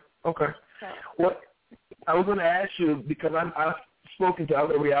 Okay. So. Well, I was going to ask you, because I've spoken to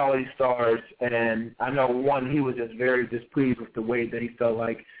other reality stars, and I know one, he was just very displeased with the way that he felt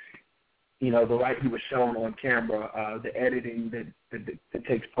like, the light he was shown on camera, the editing that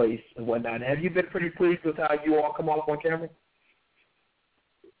takes place and whatnot. Have you been pretty pleased with how you all come off on camera?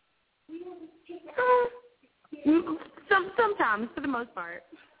 Sometimes, for the most part.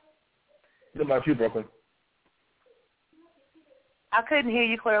 What about you, Brooklyn? I couldn't hear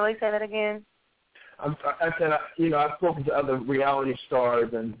you clearly. Say that again. I said, I've spoken to other reality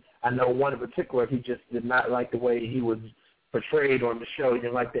stars, and I know one in particular, he just did not like the way he was portrayed on the show. He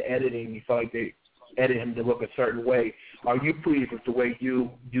didn't like the editing. He felt like they edited him to look a certain way. Are you pleased with the way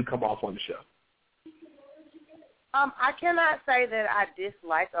you come off on the show? I cannot say that I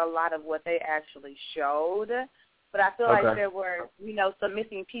disliked a lot of what they actually showed, but I feel like there were, some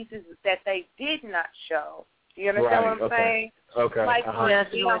missing pieces that they did not show. You understand what I'm saying? Okay.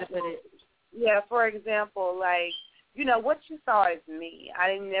 For example, what you saw is me. I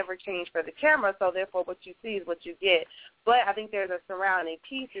didn't never change for the camera, so therefore what you see is what you get. But I think there's a surrounding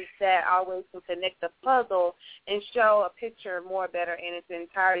pieces that always can connect the puzzle and show a picture more better in its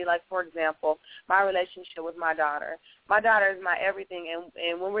entirety. Like, for example, my relationship with my daughter. My daughter is my everything,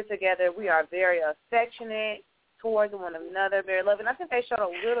 and when we're together, we are very affectionate towards one another, very loving. I think they showed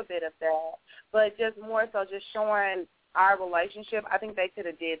a little bit of that, but just more so just showing our relationship. I think they could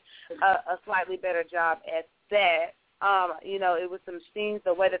have did a slightly better job at that. It was some scenes,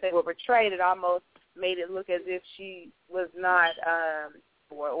 the way that they were portrayed, it almost made it look as if she was not, as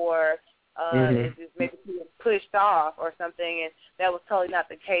if maybe she was pushed off or something, and that was totally not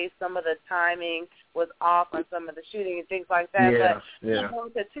the case. Some of the timing was off on some of the shooting and things like that. But I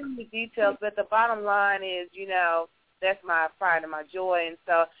won't get too many details, but the bottom line is, that's my pride and my joy, and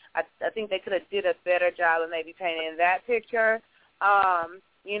so I think they could have did a better job of maybe painting that picture, and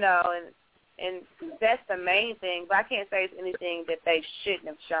that's the main thing. But I can't say it's anything that they shouldn't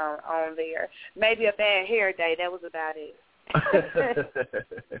have shown on there. Maybe a bad hair day. That was about it.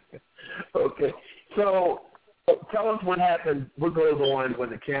 Okay. So tell us what happens, what goes on when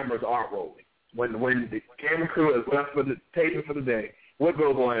the cameras aren't rolling. When the camera crew is left for the taping for the day, what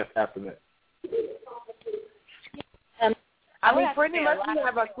goes on after that? Pretty much we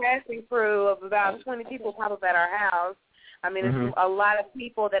have a casting crew of about 20 people pop up at our house. It's a lot of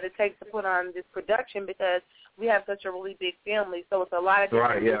people that it takes to put on this production because we have such a really big family, so it's a lot of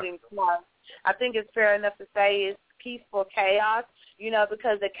different moving parts. I think it's fair enough to say it's peaceful chaos,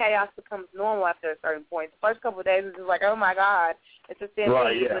 because the chaos becomes normal after a certain point. The first couple of days, it's just like, oh, my God, it's a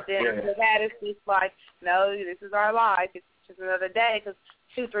stampede. But then after that, it's just like, no, this is our life. It's just another day because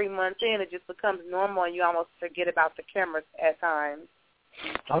 2-3 months in, it just becomes normal, and you almost forget about the cameras at times.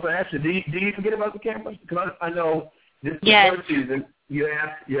 I was going to ask you, do you forget about the cameras? Because I know This Yes. first season, you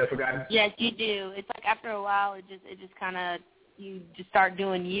forgot. Yes, you do. It's like after a while, it just kind of, you just start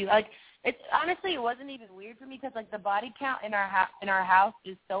doing you. Like, it's honestly, it wasn't even weird for me because like the body count in our house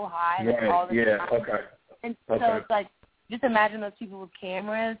is so high like, all the time. Okay. And so it's like, just imagine those people with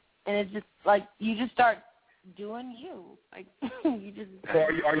cameras, and it's just like you just start doing you. Like you just. So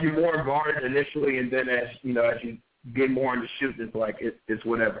are you more guarded initially, and then as you get more into shooting, it's like it's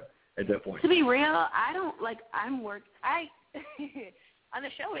whatever at that point? To be real, I don't like. On the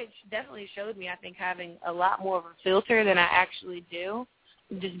show, it definitely showed me, I think, having a lot more of a filter than I actually do,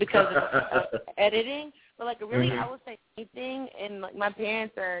 just because of editing. But, like, really, I would say anything, and, like, my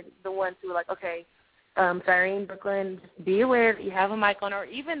parents are the ones who are like, okay, Cyrene, Brooklyn, just be aware that you have a mic on, or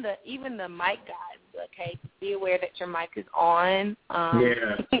even the mic guys, okay, be aware that your mic is on.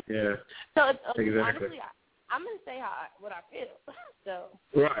 Yeah. So, it's, exactly. honestly, I'm going to say what I feel. So.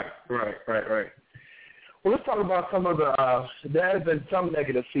 Right. Well, let's talk about some of there has been some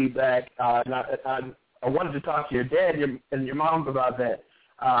negative feedback, and I wanted to talk to your dad and your mom about that,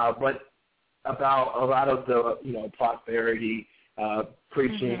 but about a lot of the, prosperity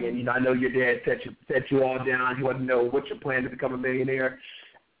preaching, and, I know your dad set you all down. He wanted to know what's your plan to become a millionaire.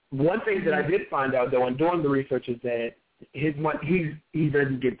 One thing that I did find out, though, in doing the research is that he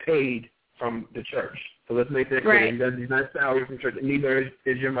doesn't get paid from the church. So let's make that clear. Right. He's not salary from church, and neither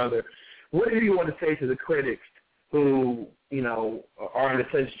is your mother. What do you want to say to the critics who, are in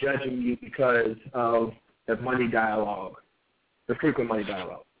a sense judging you because of the money dialogue, the frequent money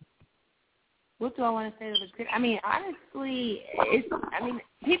dialogue? What do I want to say to the critics? I mean, honestly,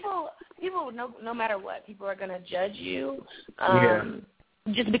 people no matter what, people are going to judge you.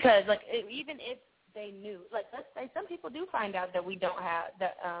 Just because, like, even if they knew, like, let's say some people do find out that we don't have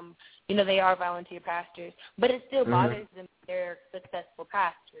that, they are volunteer pastors, but it still bothers them that they're successful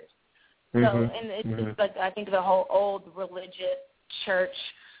pastors. So, and it's just like, I think the whole old religious church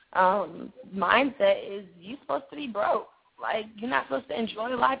mindset is you're supposed to be broke. Like, you're not supposed to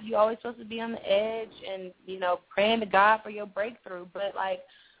enjoy life. You're always supposed to be on the edge and, praying to God for your breakthrough. But, like,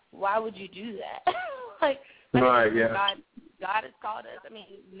 why would you do that? God has called us. I mean,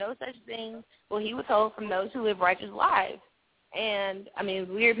 no such thing. Well, he was told from those who live righteous lives. And, I mean,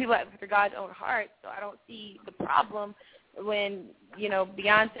 we're people after God's own heart, so I don't see the problem when,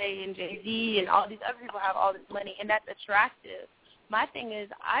 Beyonce and Jay-Z and all these other people have all this money, and that's attractive. My thing is,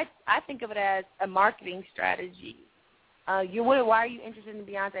 I think of it as a marketing strategy. Why are you interested in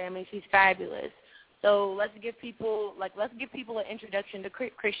Beyonce? I mean, she's fabulous. So let's give people an introduction to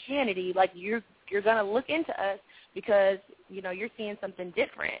Christianity. Like, you're going to look into us because, you're seeing something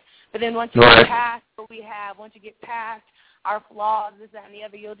different. But then once you get past what we have, once you get past our flaws, this, that, and the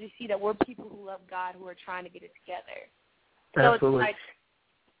other, you'll just see that we're people who love God who are trying to get it together. So it's like,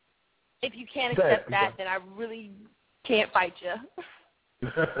 if you can't accept that, then I really can't fight you.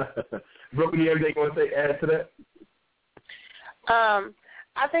 Brooke, you have anything you want to add to that?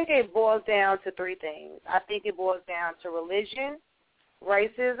 I think it boils down to three things. I think it boils down to religion,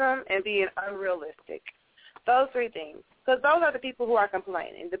 racism, and being unrealistic. Those three things. Because those are the people who are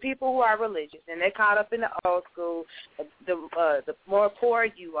complaining, the people who are religious, and they're caught up in the old school. The more poor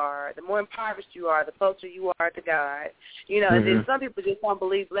you are, the more impoverished you are, the closer you are to God. And then some people just don't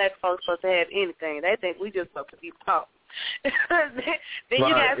believe black folks supposed to have anything. They think we just supposed to be taught. Then you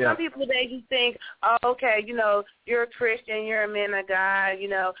got some people that you think, oh, okay, you're a Christian, you're a man of God,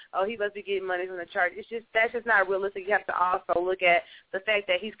 oh, he must be getting money from the church. That's just not realistic. You have to also look at the fact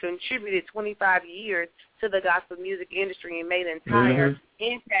that he's contributed 25 years to the gospel music industry and made an entire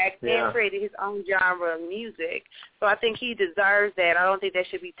impact and created his own genre of music. So I think he deserves that. I don't think that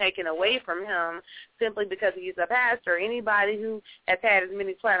should be taken away from him simply because he's a pastor. Anybody who has had as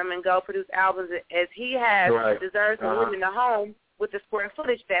many platinum and gold produced albums as he has deserves to live in a home with the square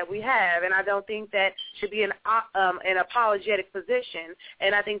footage that we have, and I don't think that should be an apologetic position.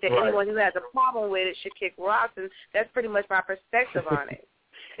 And I think that anyone who has a problem with it should kick rocks, and that's pretty much my perspective on it.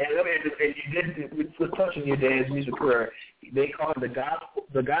 And you did touch on your dad's music career. They call him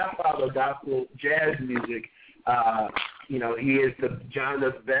the godfather of gospel jazz music. He is the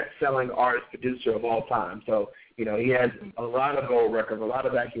genre's best-selling artist producer of all time. So, he has a lot of gold records, a lot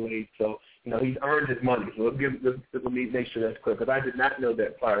of accolades. So, he's earned his money. So let me make sure that's clear, because I did not know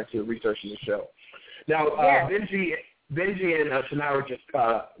that prior to researching the show. Now, Benji and Shania were just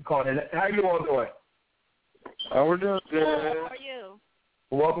calling in. How are you all doing? We're doing good. How are you?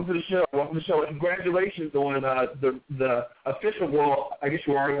 Welcome to the show. Congratulations on the official, well, I guess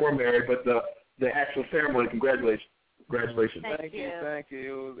you already were married, but the actual ceremony. Congratulations. Thank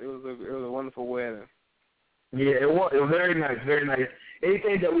you. It was a wonderful wedding. Yeah, it was very nice, very nice.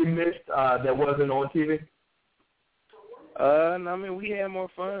 Anything that we missed that wasn't on TV? I mean, we had more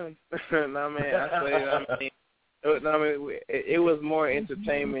fun. It was more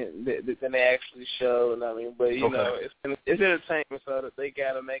entertainment than they actually showed. I mean, but you know, it's entertainment, so that they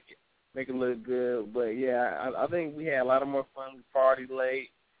gotta make it look good. But yeah, I think we had a lot of more fun. We partied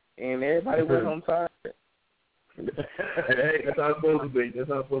late, and everybody went home tired. Hey, that's how it's supposed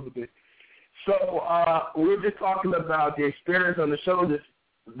to be. So we were just talking about the experience on the show this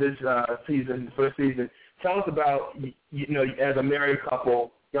season, first season. Tell us about, you know, as a married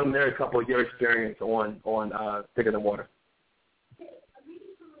couple, young married couple, your experience on Thicker Than Water. It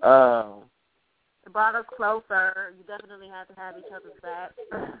brought us closer. You definitely have to have each other's back.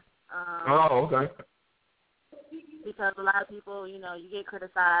 Okay. Because a lot of people, you know, you get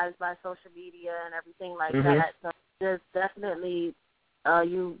criticized by social media and everything like that. So there's definitely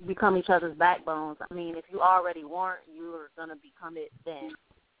you become each other's backbones. I mean, if you already weren't, you are going to become it then.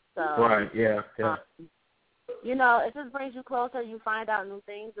 So, right, yeah. You know, it just brings you closer. You find out new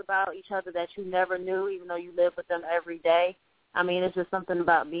things about each other that you never knew, even though you live with them every day. I mean, it's just something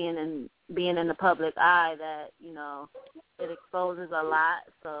about being in the public eye that, you know, it exposes a lot.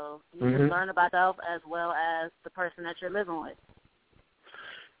 So you can learn about yourself as well as the person that you're living with.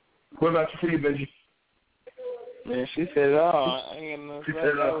 What about you, Benji? Man, she said it all. I ain't gonna say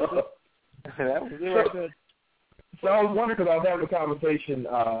that was it right there. So I was wondering, because I was having a conversation,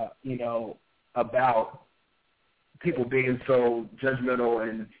 you know, about people being so judgmental,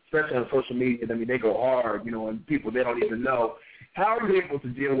 and especially on social media. I mean, they go hard, you know, and people they don't even know. How are you able to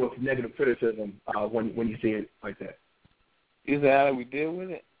deal with negative criticism when you see it like that? Is that how we deal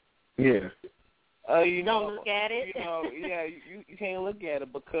with it? Yeah. You know, don't look at it. You know, yeah, you can't look at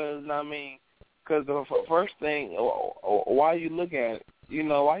it because because the first thing, why you look at it? You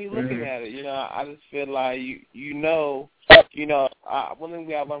know, why you looking at it? You know, I just feel like you know, one thing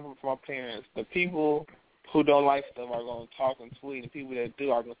we have learned from our parents, the people who don't like stuff are going to talk and tweet, and people that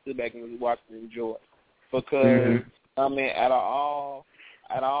do are going to sit back and really watch and enjoy. Because I mean, out of all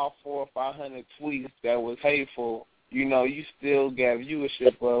 400 or 500 tweets that was hateful, you know, you still got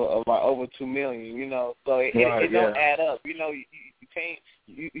viewership of like over 2 million. You know, so it don't add up. You know, you can't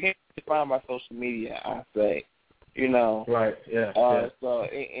define by social media, I say. You know, right? Yeah. So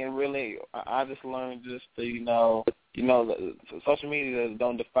and really, I just learned just to social media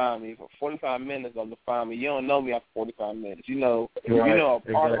don't define me. For 45 minutes don't define me. You don't know me after 45 minutes. You know, you know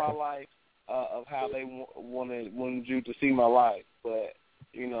a part of my life of how they wanted you to see my life. But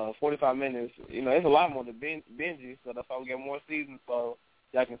you know, 45 minutes. You know, it's a lot more than Benji. So that's why we get more seasons, so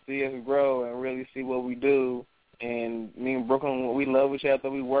y'all can see us grow and really see what we do. And me and Brooklyn, we love each other.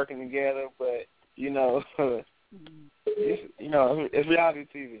 We working together, but you know. It's reality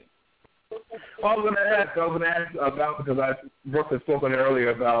TV. I was going to ask about, because Brooklyn spoke on it earlier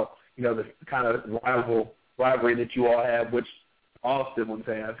about, you know, the kind of rivalry that you all have, which all siblings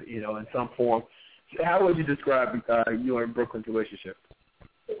have, you know, in some form. How would you describe you and Brooklyn's relationship?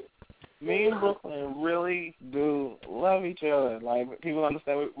 Me and Brooklyn really do love each other. Like, people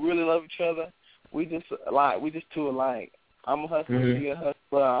understand we really love each other. We just too alike. I'm a hustler, she a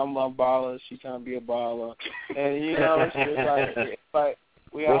hustler. I'm a baller, she trying to be a baller. And, you know, it's like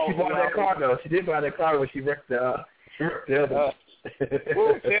we all... She bought that car, though. She did buy that car when she wrecked the other. Tell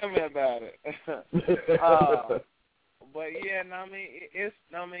me about it. But, yeah, it's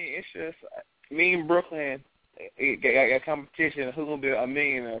just me and Brooklyn got competition. Who's going to be a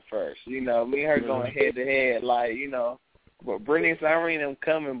millionaire first? You know, me and her going head-to-head. Like, you know, but Brittany and Cyrene them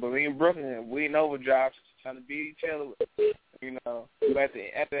coming, but me and Brooklyn, we in overdrive, trying to beat each other, you know. But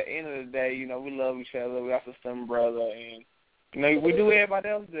at the end of the day, you know, we love each other. We also some brother, and you know, we do what everybody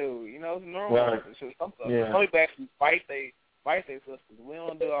else do. You know, it's normal. Right. Some people actually fight they sisters. We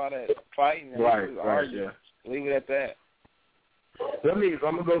don't do all that fighting. Right. Yeah. Leave it at that. I'm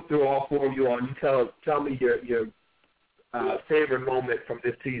gonna go through all four of you all. You tell me your favorite moment from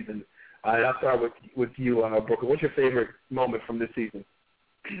this season. I'll start with you, Brooklyn. What's your favorite moment from this season?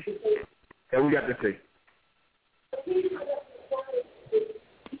 And we got to see.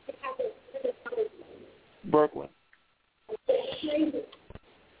 Brooklyn.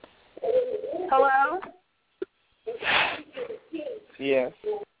 Hello? Yes.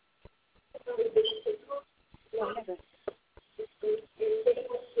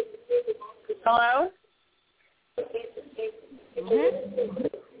 Hello?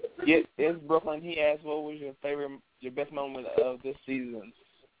 Yes, Brooklyn. He asked, what was your best moment of this season?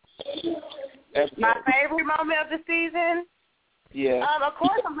 My favorite moment of the season? Yeah. Of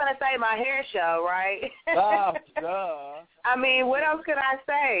course I'm going to say my hair show, right? Duh. I mean, what else could I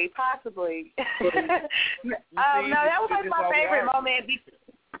say, possibly? No, that was like my favorite moment.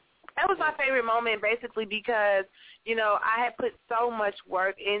 That was my favorite moment, basically, because, you know, I had put so much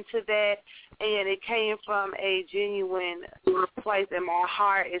work into that, and it came from a genuine place in my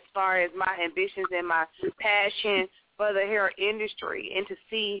heart as far as my ambitions and my passion for the hair industry, and to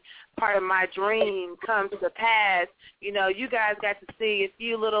see part of my dream come to pass. You know, you guys got to see a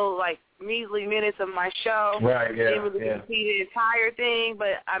few little, like, measly minutes of my show. Right, yeah. Didn't really see the entire thing,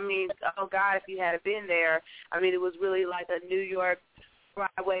 but, I mean, oh, God, if you had been there, I mean, it was really like a New York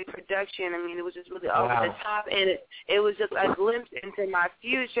Broadway production. I mean, it was just really over the top, and it was just a glimpse into my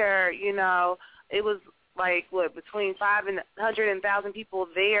future. You know, it was like between 500 and 1,000 people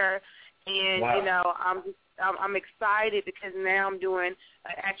there, and you know, I'm excited because now I'm doing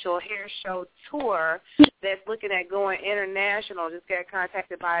an actual hair show tour that's looking at going international. Just got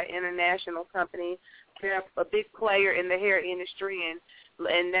contacted by an international company. They're a big player in the hair industry,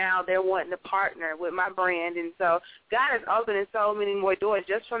 and now they're wanting to partner with my brand. And so God is opening so many more doors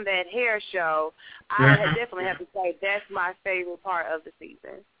just from that hair show. I definitely have to say that's my favorite part of the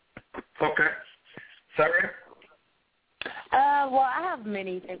season. Okay. Sorry? Well, I have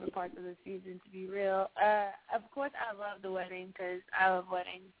many favorite parts of the season, to be real. Of course, I love the wedding because I love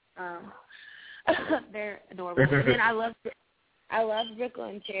weddings. They're adorable. And then I love Rickle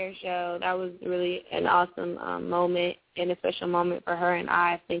and Chair show. That was really an awesome moment and a special moment for her and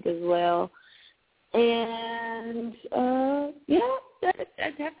I think, as well. And,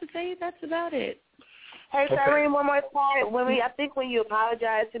 I'd have to say that's about it. Hey, Cyrene, one more time. I think when you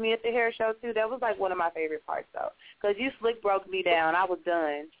apologized to me at the hair show, too, that was like one of my favorite parts, though, because you slick broke me down. I was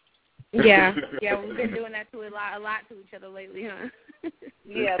done. Yeah, we've been doing that a lot to each other lately, huh?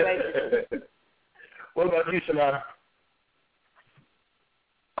 Yeah, basically. What about you, Shanana?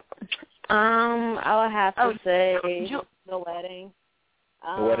 I would have to say the wedding.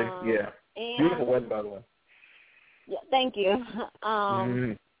 The wedding, yeah. And, beautiful wedding, by the way. Yeah, thank you.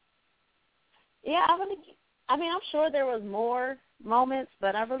 Yeah, I'm sure there was more moments,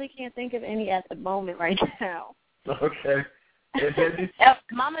 but I really can't think of any at the moment right now. Okay.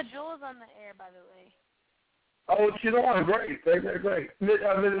 Mama Jewel's on the air, by the way. Oh, she's on. Great. Great.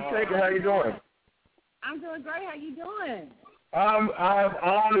 Mrs. Shaker, how you doing? I'm doing great. How you doing? I'm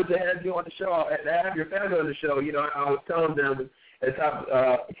honored to have you on the show, and to have your family on the show. You know, I was telling them at the top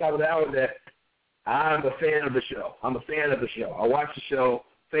of the hour that I'm a fan of the show. I watch the show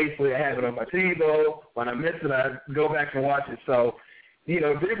faithfully. I have it on my TiVo. When I miss it, I go back and watch it. So, you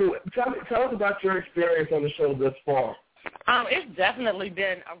know, tell us about your experience on the show thus far. It's definitely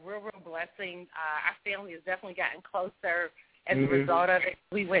been a real blessing. Our family has definitely gotten closer as a result of it.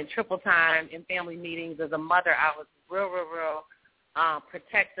 We went triple time in family meetings. As a mother, I was real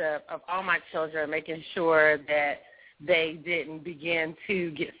protective of all my children, making sure that they didn't begin to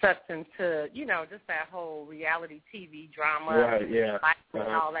get sucked into, you know, just that whole reality TV drama, and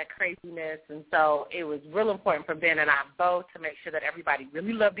all that craziness. And so it was real important for Ben and I both to make sure that everybody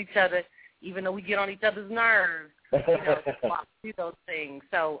really loved each other, even though we get on each other's nerves, you know, to walk through those things.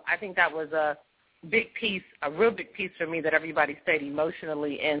 So I think that was a real big piece for me, that everybody stayed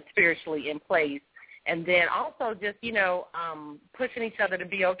emotionally and spiritually in place. And then also just, you know, pushing each other to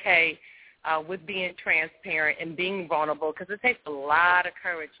be okay with being transparent and being vulnerable, because it takes a lot of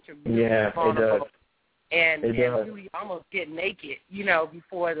courage to be vulnerable and really almost get naked, you know,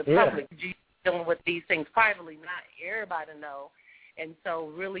 before the public. You're dealing with these things privately, not everybody know. And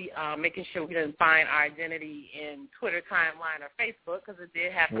so really making sure we didn't find our identity in Twitter timeline or Facebook, because it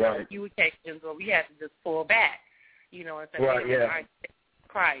did have a few occasions where we had to just pull back, you know, and say, hey,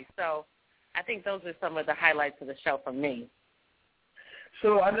 Christ. So I think those are some of the highlights of the show for me.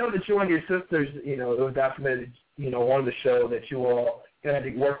 So I know that you and your sisters, you know, it was documented, you know, on the show that you all had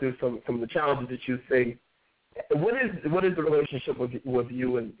to work through some of the challenges that you face. What is the relationship with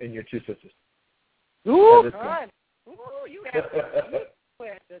you and your two sisters? Ooh, God. Ooh, you have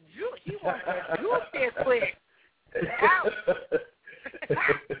the juice. You want the juice here quick. You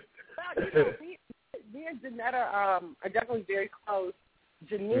know, me and Janetta are definitely very close.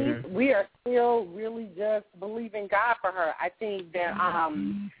 Janice, we are still really just believing God for her. I think that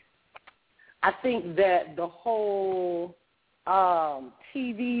the whole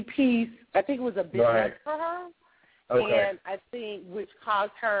TV piece, I think it was a bit much for her. Okay. And I think which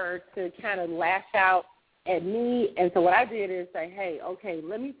caused her to kind of lash out at me. And so what I did is say, hey, okay,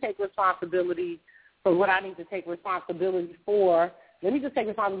 let me take responsibility for what I need to take responsibility for. Let me just take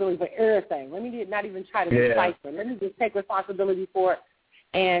responsibility for everything. Let me not even try to decipher. Let me just take responsibility for it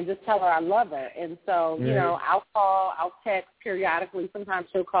and just tell her I love her. And so, you know, I'll call, I'll text periodically. Sometimes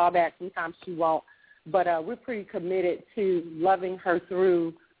she'll call back, sometimes she won't. But we're pretty committed to loving her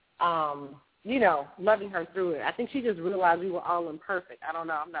through loving her through it. I think she just realized we were all imperfect. I don't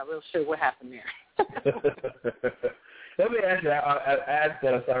know. I'm not real sure what happened there. Let me ask you, I asked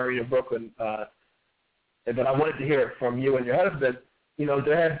that I already in Brooklyn, but I wanted to hear it from you and your husband.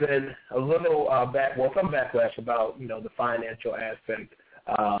 There has been a little some backlash about, the financial aspect,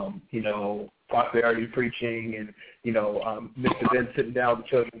 prosperity preaching and, Mr. Ben sitting down with the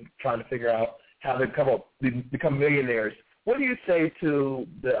children trying to figure out how to become millionaires. What do you say to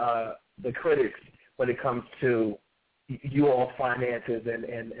the critics when it comes to you all finances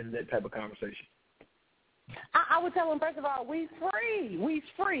and that type of conversation? I would tell them, first of all, we free.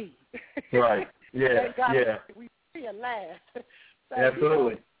 Right. Yeah. Yeah. We free at last. So,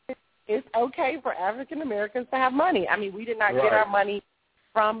 absolutely. It's okay for African Americans to have money. I mean, we did not get our money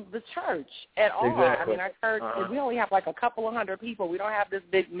from the church at all. Exactly. I mean, our church, we only have like a couple of hundred people. We don't have this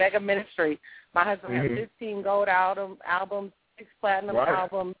big mega ministry. My husband has 15 gold albums, 6 platinum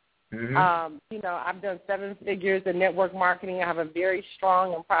albums. Mm-hmm. I've done 7 figures in network marketing. I have a very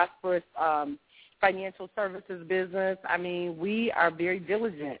strong and prosperous financial services business. I mean, we are very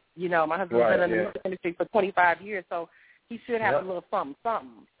diligent. My husband's been in the music industry for 25 years, so he should have a little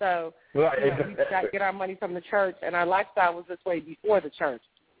something. So we got to get our money from the church, and our lifestyle was this way before the church.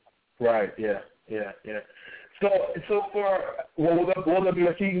 Right. Yeah. So will there be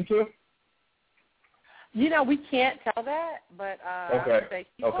a season 2? We can't tell that, but I would say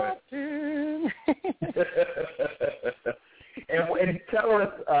keep watching. and tell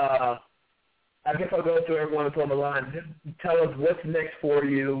us, I guess I'll go to everyone that's on the line. Just tell us what's next for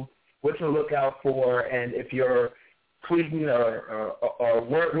you, what to look out for, and if you're tweeting or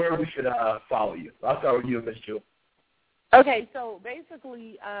where we should follow you. I'll start with you, Ms. Jewel. Okay, so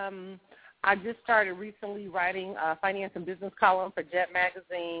basically I just started recently writing a finance and business column for Jet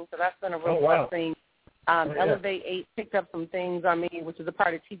Magazine, so that's been a real blessing. Elevate 8 picked up some things on me, which is a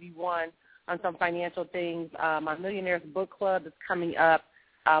part of TV One, on some financial things. My Millionaires Book Club is coming up.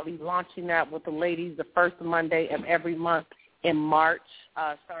 I'll be launching that with the ladies the first Monday of every month in March,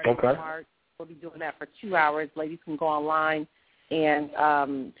 starting in March. We'll be doing that for 2 hours. Ladies can go online and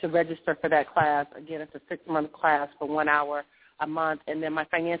to register for that class. Again, it's a 6-month class for 1 hour a month. And then my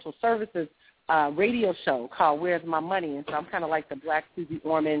financial services radio show called Where's My Money? And so I'm kind of like the Black Susie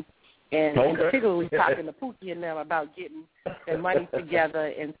Orman, and particularly talking to Pookie and them about getting their money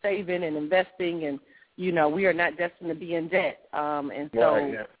together and saving and investing, and we are not destined to be in debt. And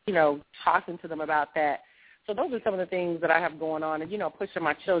so, talking to them about that. So those are some of the things that I have going on, and, pushing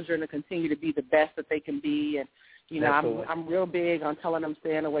my children to continue to be the best that they can be. And, I'm real big on telling them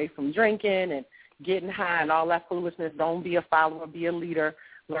staying away from drinking and getting high and all that foolishness. Don't be a follower, be a leader.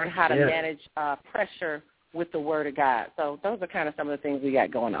 Learn how to manage pressure with the Word of God. So those are kind of some of the things we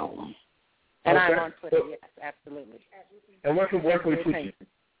got going on. And I'm on Twitter, yes, absolutely. And where can we tweet you?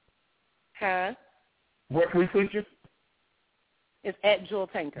 Huh? Where can we tweet you? It's at Jewel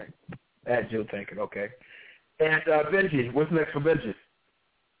Tankard. At Jewel Tankard, okay. And Benji, what's next for Benji?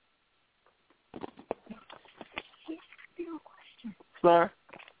 Sorry?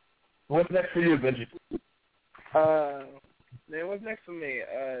 What's next for you, Benji? Then what's next for me?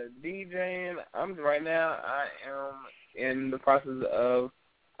 DJing. Right now I am in the process of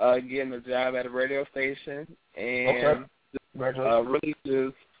getting a job at a radio station, and really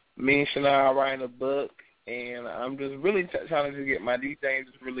just me and Shania writing a book, and I'm just really trying to get my DJing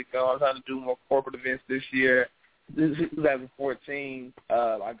just really go. I'm trying to do more corporate events this year. This is 2014.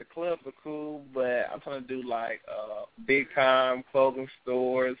 Like the clubs are cool, but I'm trying to do like big time clothing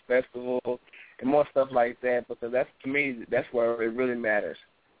stores, festivals, and more stuff like that, because that's, to me, that's where it really matters.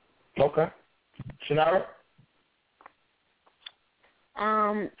 Okay. Shania?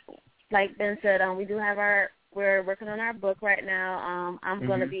 Like Ben said, we do have we're working on our book right now. I'm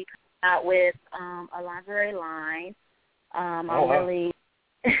going to be coming out with a lingerie line. I'm really,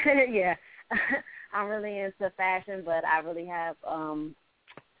 I'm really into fashion, but I really have,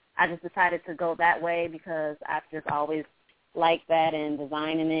 I just decided to go that way because I've just always liked that and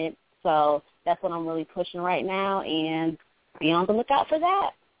designing it. So that's what I'm really pushing right now, and be on the lookout for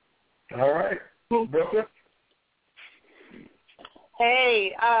that. All right. Brooklyn?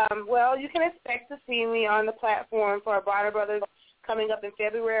 Hey, well, you can expect to see me on the platform for Bronner Brothers coming up in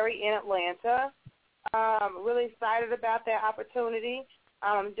February in Atlanta. Really excited about that opportunity.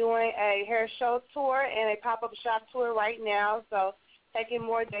 I'm doing a hair show tour and a pop-up shop tour right now, so taking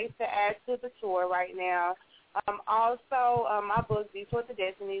more dates to add to the tour right now. Also, my book, Detour to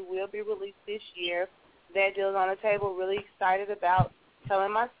Destiny, will be released this year. That deal's on the table. Really excited about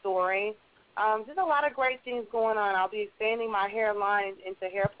telling my story. There's a lot of great things going on. I'll be expanding my hair line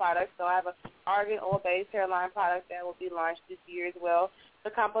into hair products. So I have an argan oil-based hair line product that will be launched this year as well.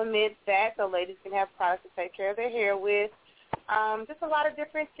 to complement that so ladies can have products to take care of their hair with. Just a lot of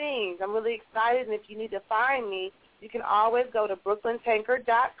different things. I'm really excited, and if you need to find me, you can always go to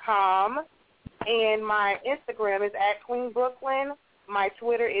brooklyntanker.com, and my Instagram is @QueenBrooklyn. My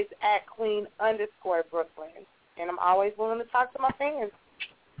Twitter is @Queen_Brooklyn, and I'm always willing to talk to my fans.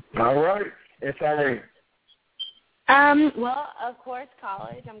 All right. It's all right. Well, of course,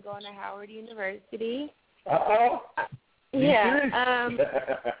 college. I'm going to Howard University. Uh-oh. Yeah.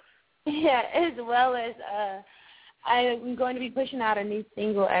 Yeah, as well as I'm going to be pushing out a new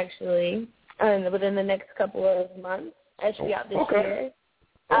single, actually, within the next couple of months. It should be out this year.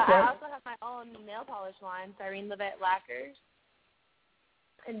 I also have my own nail polish line, Cyrene Levette Lacquers,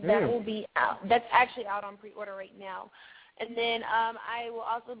 and that will be out. That's actually out on pre-order right now. And then I'm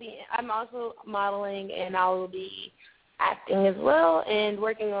also modeling, and I will be acting as well and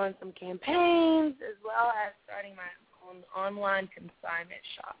working on some campaigns, as well as starting my own online consignment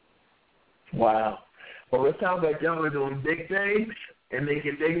shop. Wow. Well, it sounds like y'all are doing big things and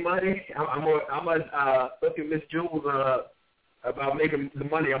making big money. I'm gonna look at Miss Jules about making the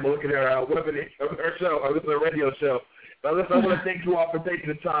money. I'm gonna look at her webinar, her show, or listen to her radio show. But listen, I want to thank you all for taking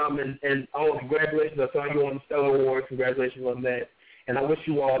the time, and congratulations. I saw you on the Stellar Awards. Congratulations on that. And I wish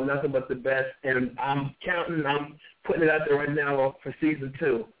you all nothing but the best. And I'm putting it out there right now for season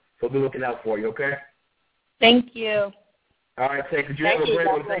 2. So be looking out for you, okay? Thank you. All right, thank you. Have a great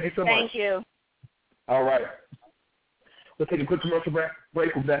one. Thank you so much. Thank you. All right. We'll take a quick commercial break.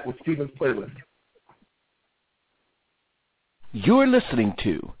 We'll be back with Steven's Playlist. You're listening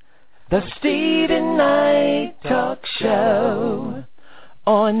to the Steven Knight Talk Show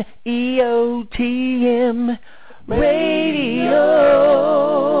on EOTM Radio.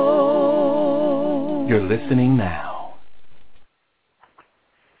 You're listening now.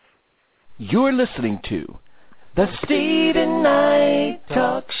 You're listening to the Steven Knight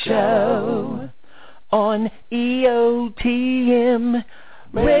Talk Show on EOTM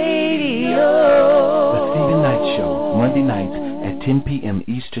Radio. The Steven Knight Show, Monday nights at 10 p.m.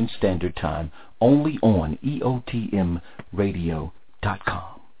 Eastern Standard Time, only on EOTMRadio.com.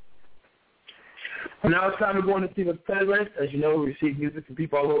 Now it's time to go on to Steven's Playlist. As you know, we receive music from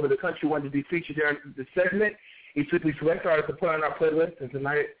people all over the country wanting to be featured during this segment. Each week we select artists to put on our playlist, and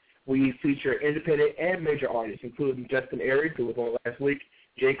tonight we feature independent and major artists, including Justin Aries, who was on last week,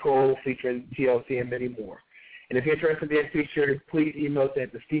 J. Cole featuring TLC, and many more. And if you're interested in being featured, please email us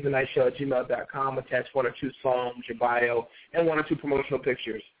at thestevennightshow@gmail.com. Attach 1 or 2 songs, your bio, and 1 or 2 promotional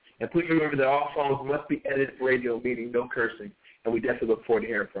pictures. And please remember that all songs must be edited for radio, meaning no cursing. And we definitely look forward to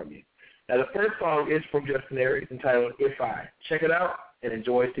hearing from you. Now, the first song is from Justin Aries, entitled If I. Check it out and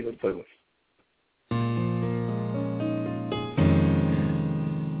enjoy Steven's Playlist.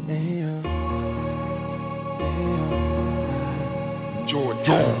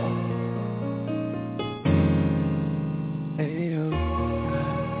 Jordan.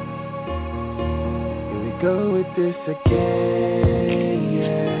 Go with this again,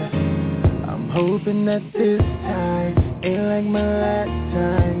 yeah. I'm hoping that this time ain't like my last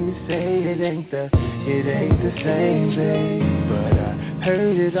time. You say it ain't the same thing, but I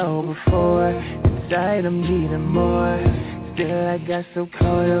heard it all before. Inside I'm needing more. Still I got so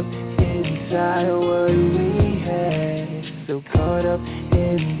caught up inside of what we had, so caught up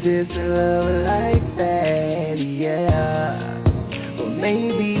in this love like that, yeah. Well,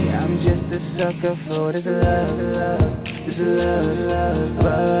 maybe I'm just a sucker for this love,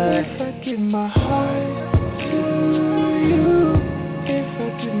 but if I give my heart to you, if I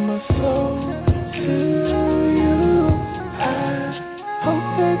give my soul to you, I hope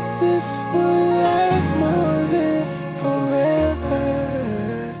that this will last more than forever.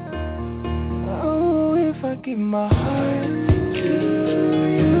 Oh, if I give my heart to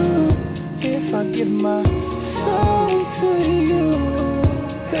you, if I give my soul to you,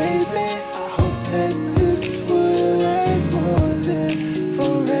 baby, I hope that this will last more than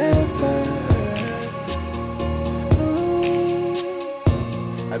forever.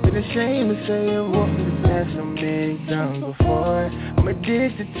 I've been ashamed to say I've walked the path so many times before. I'm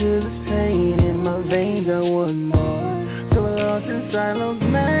addicted to this pain in my veins, I want more. So lost in silence,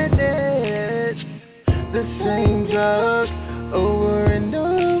 madness, the same drugs over and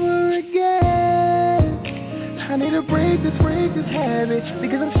over again. I need to break this habit,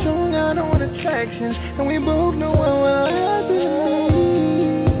 because I'm showing out on attraction, and we both know what will happen.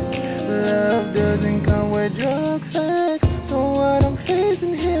 Love doesn't come with drugs, sex, so what I'm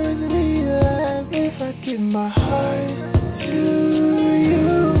facing here is real life. If I give my heart to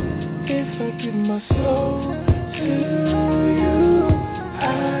you, if I give my soul to you, I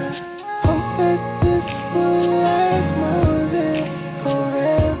hope that this will last more than forever.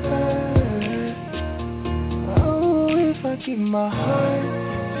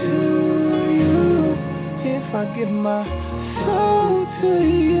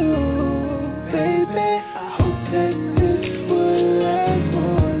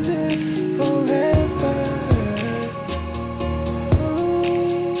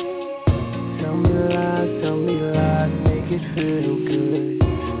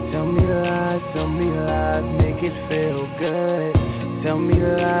 tell me lies, make it feel good. Tell me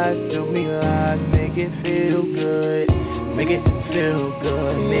lies, make it feel good. Make it feel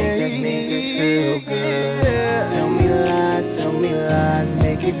good, make it feel good. Tell me lies,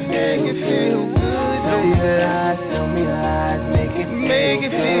 make it feel good. Tell me lies, make it feel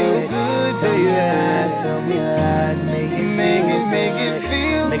good. Tell me lies, make it feel good.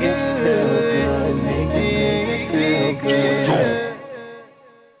 Make it feel good, make it feel good.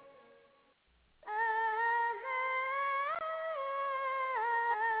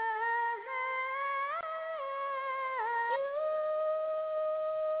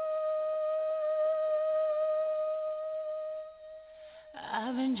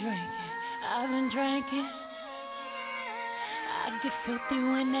 I've been drinking. I get filthy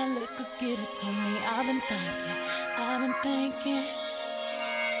when that liquor get it to me. I've been thinking.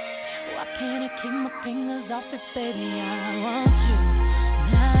 Why can't I keep my fingers off it, baby? I want you,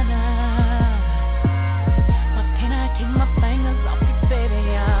 nah. Why can't I keep my fingers off it, baby?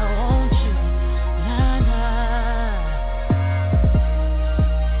 I want you,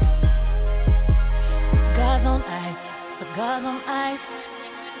 Cigars on ice.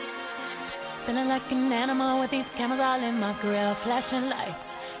 Feeling like an animal with these cameras all in my grill. Flashing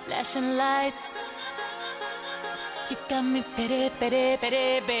lights. You got me pity,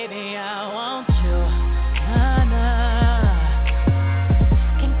 baby. I want you, nah.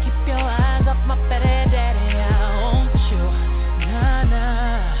 Can't keep your eyes off my petty daddy. I want you, nah.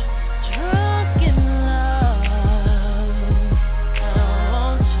 Drunk in love. I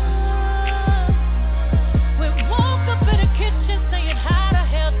want you. We woke up in the kitchen saying, how the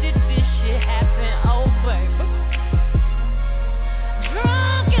hell did this shit happen? Oh, baby.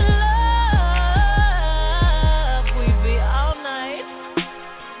 Drunk in love. We be all night.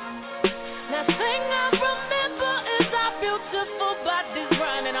 Now thing I remember is our beautiful bodies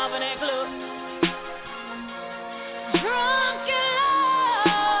running off in that club. Drunk in love.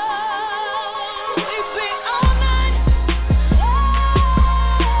 We be all night.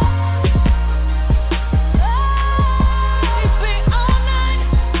 We be all night.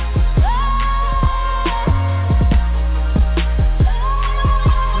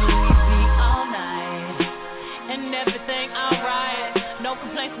 We be all night. And everything alright. No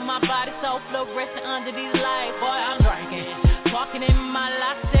complaints with my body, so fluorescent under these lights. Boy, I'm drinking. Walking in my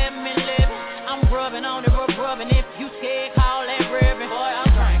life, 7 living. I'm rubbing on it, rubbing. If you scared, call that ribbon. Boy,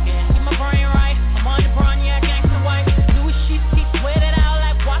 I'm drinking. Keep my brain right. I'm on the brun, yeah, gangsta white. Louis sheets, he sweat it out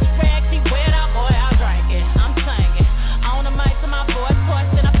like wash rags, he wet out. Boy, I'm drinking. I'm singing. On the mic to my voice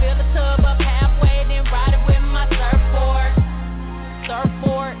course, then I fill the tub up halfway, then ride it with my surfboard.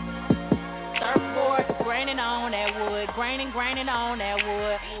 Graining on that wood, graining on that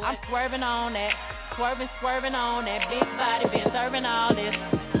wood. I'm swerving on that, swerving on that big body, been serving all this,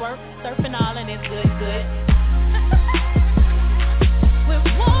 surfing all and it's good. We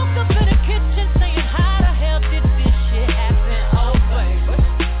woke up in the kitchen saying, how the hell did this shit happen? Oh, baby.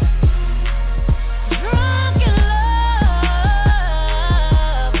 Drunk in love,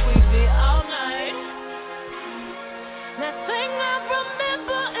 we be all night. That thing I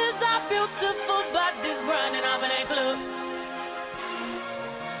remember is our beautiful bodies running off in that club.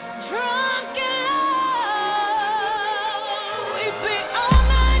 Drunk in love, we be all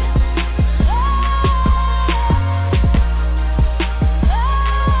night.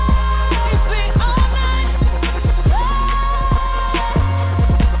 We be all night.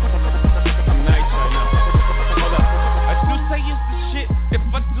 I'm nice right now. Hold up. I do say it's the shit. If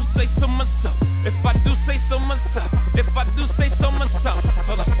I do say so myself. If I do say so myself. If I do say so myself.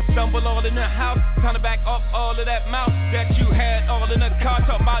 Hold up. Stumble all in the house. Time to back off all of that mouth that you had all in the car.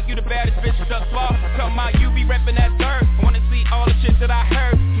 Talking about you the baddest bitch thus far. Talking about you be reppin' that third. Wanna see all the shit that I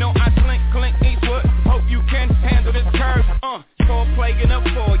heard. No, I Clint Eastwood. Hope you can handle this curve. Score plague in a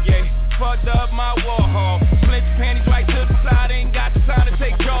foyer. Fucked up my Warhol. Split your panties right to the side. Ain't got the time to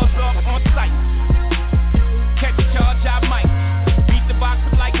take jaws off on sight. Catch a charge, I might. Beat the box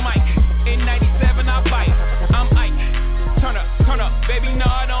up like Mike. In 97, I bite. I'm Ike. Turn up, baby, no,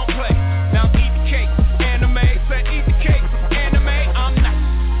 I don't play. Now eat the cake, anime. Say eat the cake, anime, I'm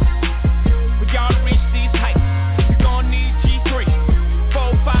nice. We gotta reach these heights.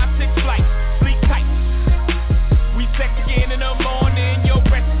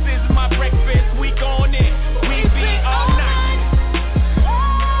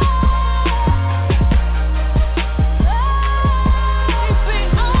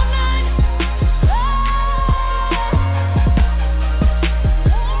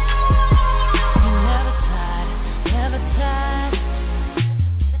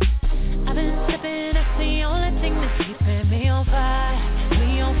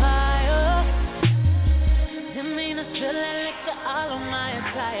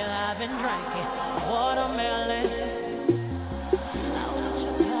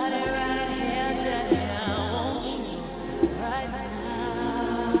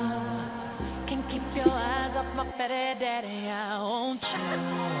 daddy, I want you.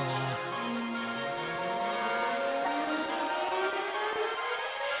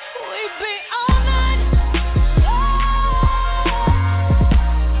 We'd be all night.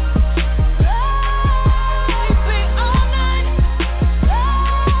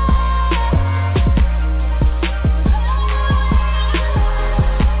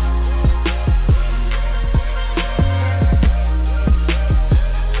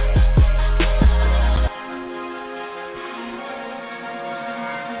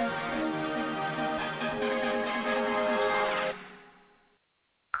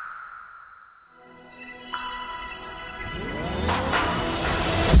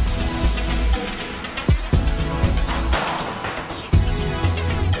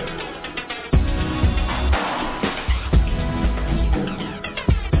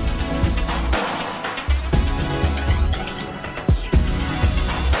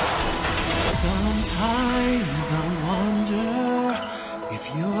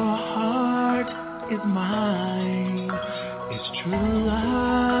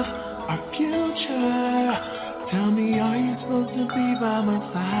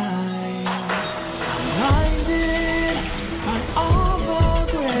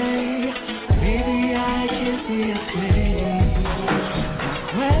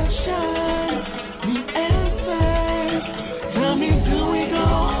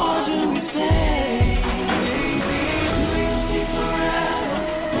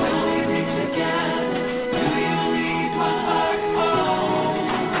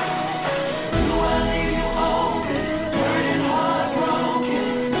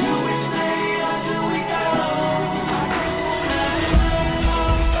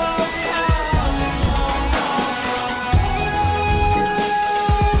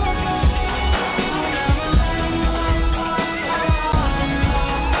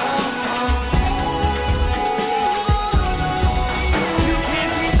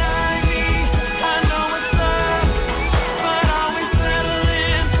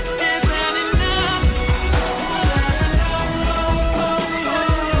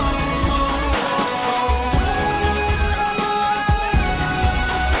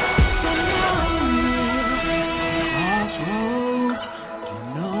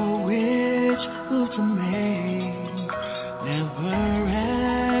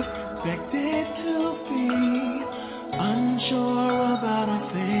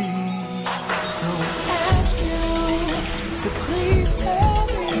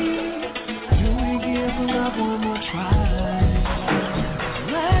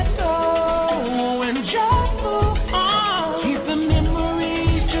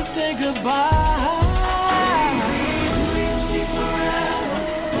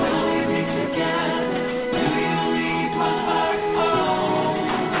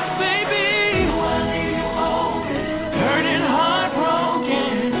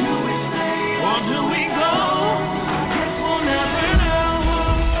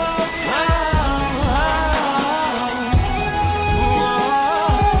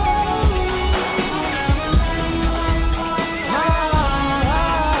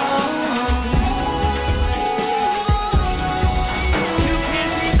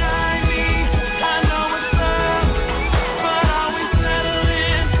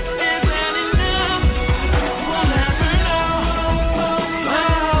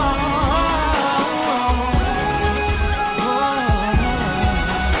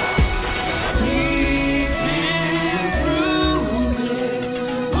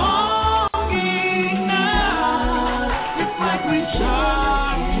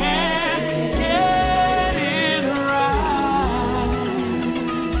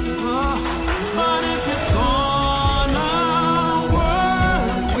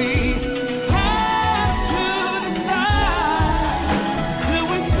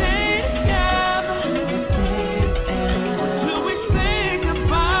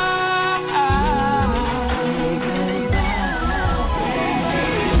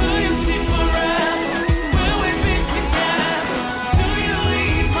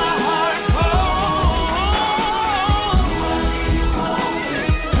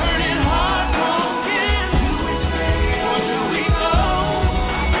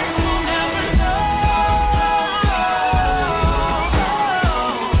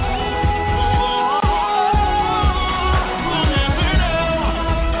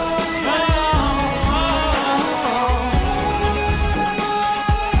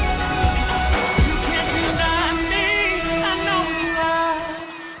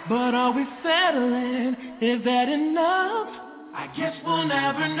 Is that enough? I guess we'll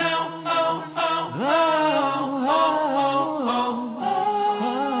never know. Oh, oh, oh, oh, oh, oh,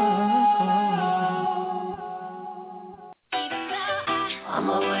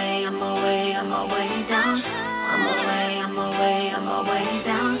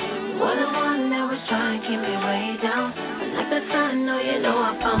 keep me way down. Like the sun, no, you know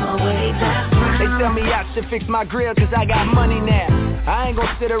I found my way back round. They tell me I should fix my grill cause I got money now. I ain't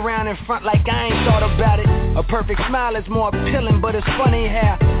gonna sit around in front like I ain't thought about it. A perfect smile is more appealing, but it's funny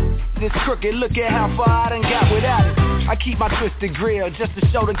how this crooked, look at how far I done got without it. I keep my twisted grill just to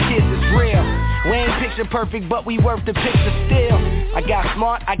show the kids it's real. We ain't picture perfect, but we worth the picture still. I got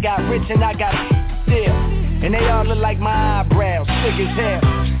smart, I got rich, and I got still. And they all look like my eyebrows, thick as hell.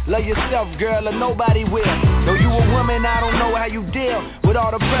 Love yourself, girl, or nobody will. Though you a woman, I don't know how you deal with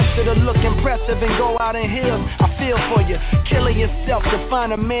all the pressure to look impressive and go out in heels. I feel for you, killing yourself to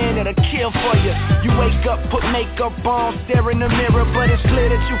find a man that'll kill for you. You wake up, put makeup on, stare in the mirror, but it's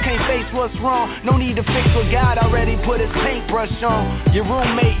clear that you can't face what's wrong. No need to fix what God already put his paintbrush on. Your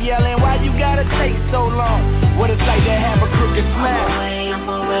roommate yelling, why you gotta take so long? What it's like to have a crooked smile. I'm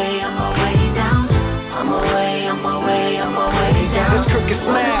away down. I'm away down. This crooked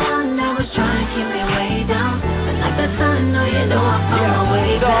smile. I was trying to keep me way down. And like the sun, no, you know I found my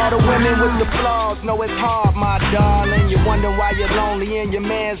way so back. all the women with the flaws know it's hard, my darling. You wonder why you're lonely and your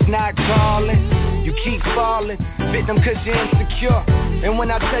man's not calling. You keep falling, victim cause you're insecure. And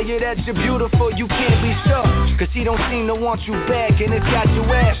when I tell you that you're beautiful, you can't be sure. Cause he don't seem to want you back and it's got you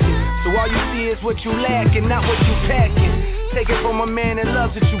asking. So all you see is what you lack and not what you packing. Take it from a man that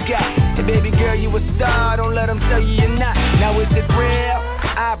loves what you got. Hey baby girl, you a star, don't let him tell you you're not. Now is it real?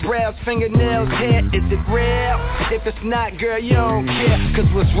 Eyebrows, fingernails, hair, is it real? If it's not, girl, you don't care. Cause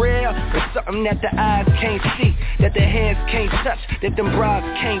what's real is something that the eyes can't see, that the hands can't touch, that them bras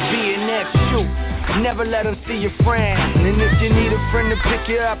can't be, and that's true. Never let them see your friend. And if you need a friend to pick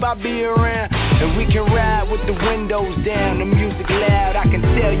you up, I'll be around. And we can ride with the windows down, the music loud. I can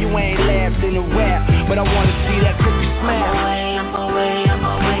tell you ain't laughed in a while, but I wanna see that crooked smile. I'm away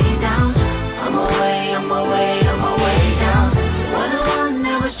down. I'm away down. One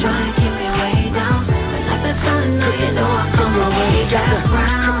that was trying to keep me way down. But like the sun, no, you know I found my way back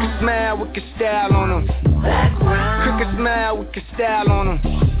round. Crooked smile with your style on them. Back round. Crooked smile with your style on them.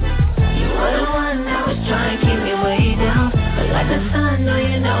 You were the one that was trying to keep me way down. But like the sun, no,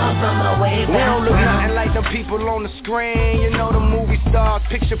 you know I found my way back round. We don't look nothing like the people on the screen. You know the movie stars,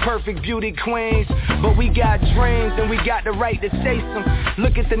 picture perfect beauty queens. But we got dreams and we got the right to chase them.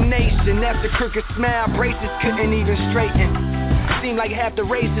 Look at the nation, that's the crooked smile. Braces couldn't even straighten. Seem like half the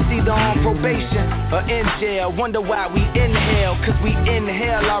race is either on probation or in jail. Wonder why we inhale, cause we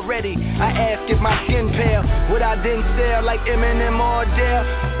inhale already. I ask if my skin pale, what I didn't sell like Eminem or Adele.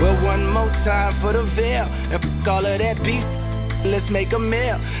 Well, one more time for the veil, and f*** all of that beef, let's make a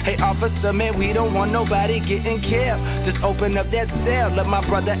meal. Hey officer, man, we don't want nobody getting killed. Just open up that cell, let my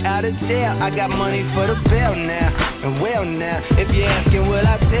brother out of jail. I got money for the bail now, and well now, if you're asking will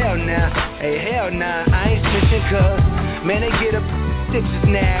I tell now? Hey hell nah, I ain't snitching cause man, they get up stitches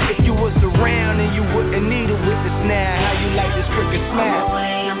now. If you was around and you wouldn't need a witness now. How you like this crooked smile?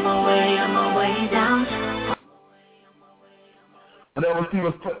 I'm away down. And that was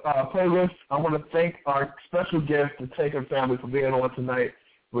Steven's playlist. I want to thank our special guest, the Taker family, for being on tonight.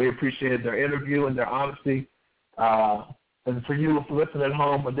 We appreciated their interview and their honesty. And for you listening at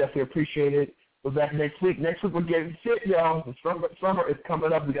home, I definitely appreciate it. We're back next week. Next week we're getting fit, y'all. The summer is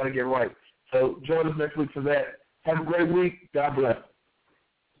coming up. We got to get right. So join us next week for that. Have a great week. God bless.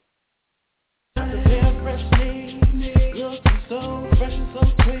 So fresh and so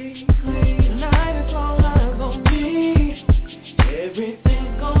clean. Tonight is all eyes on me.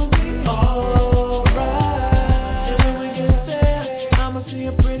 Everything's gonna be alright. And when we get there, I'ma see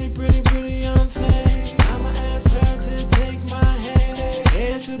a pretty young thing. I'ma ask her to take my hand,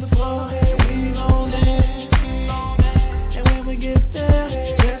 head to the floor, we gon' dance. And when we get there,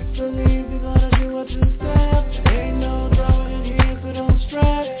 just believe we're gonna do what you said. Ain't no drama in here, so don't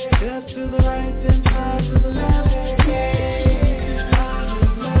stress. Just to the right and side to the left.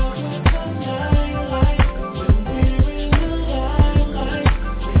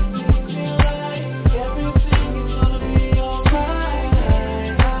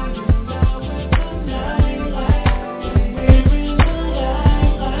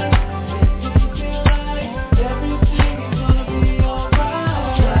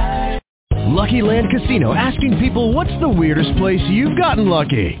 Lucky Land Casino, asking people, what's the weirdest place you've gotten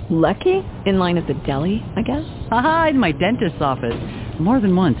lucky? Lucky? In line at the deli, I guess? Aha, in my dentist's office. More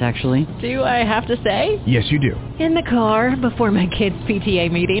than once, actually. Do I have to say? Yes, you do. In the car before my kids'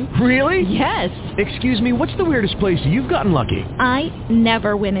 PTA meeting. Really? Yes. Excuse me, what's the weirdest place you've gotten lucky? I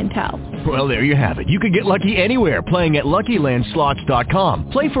never win and tell. Well, there you have it. You can get lucky anywhere, playing at LuckyLandSlots.com.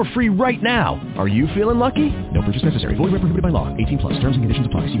 Play for free right now. Are you feeling lucky? No purchase necessary. Void where prohibited by law. 18+. Terms and conditions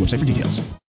apply. See website for details.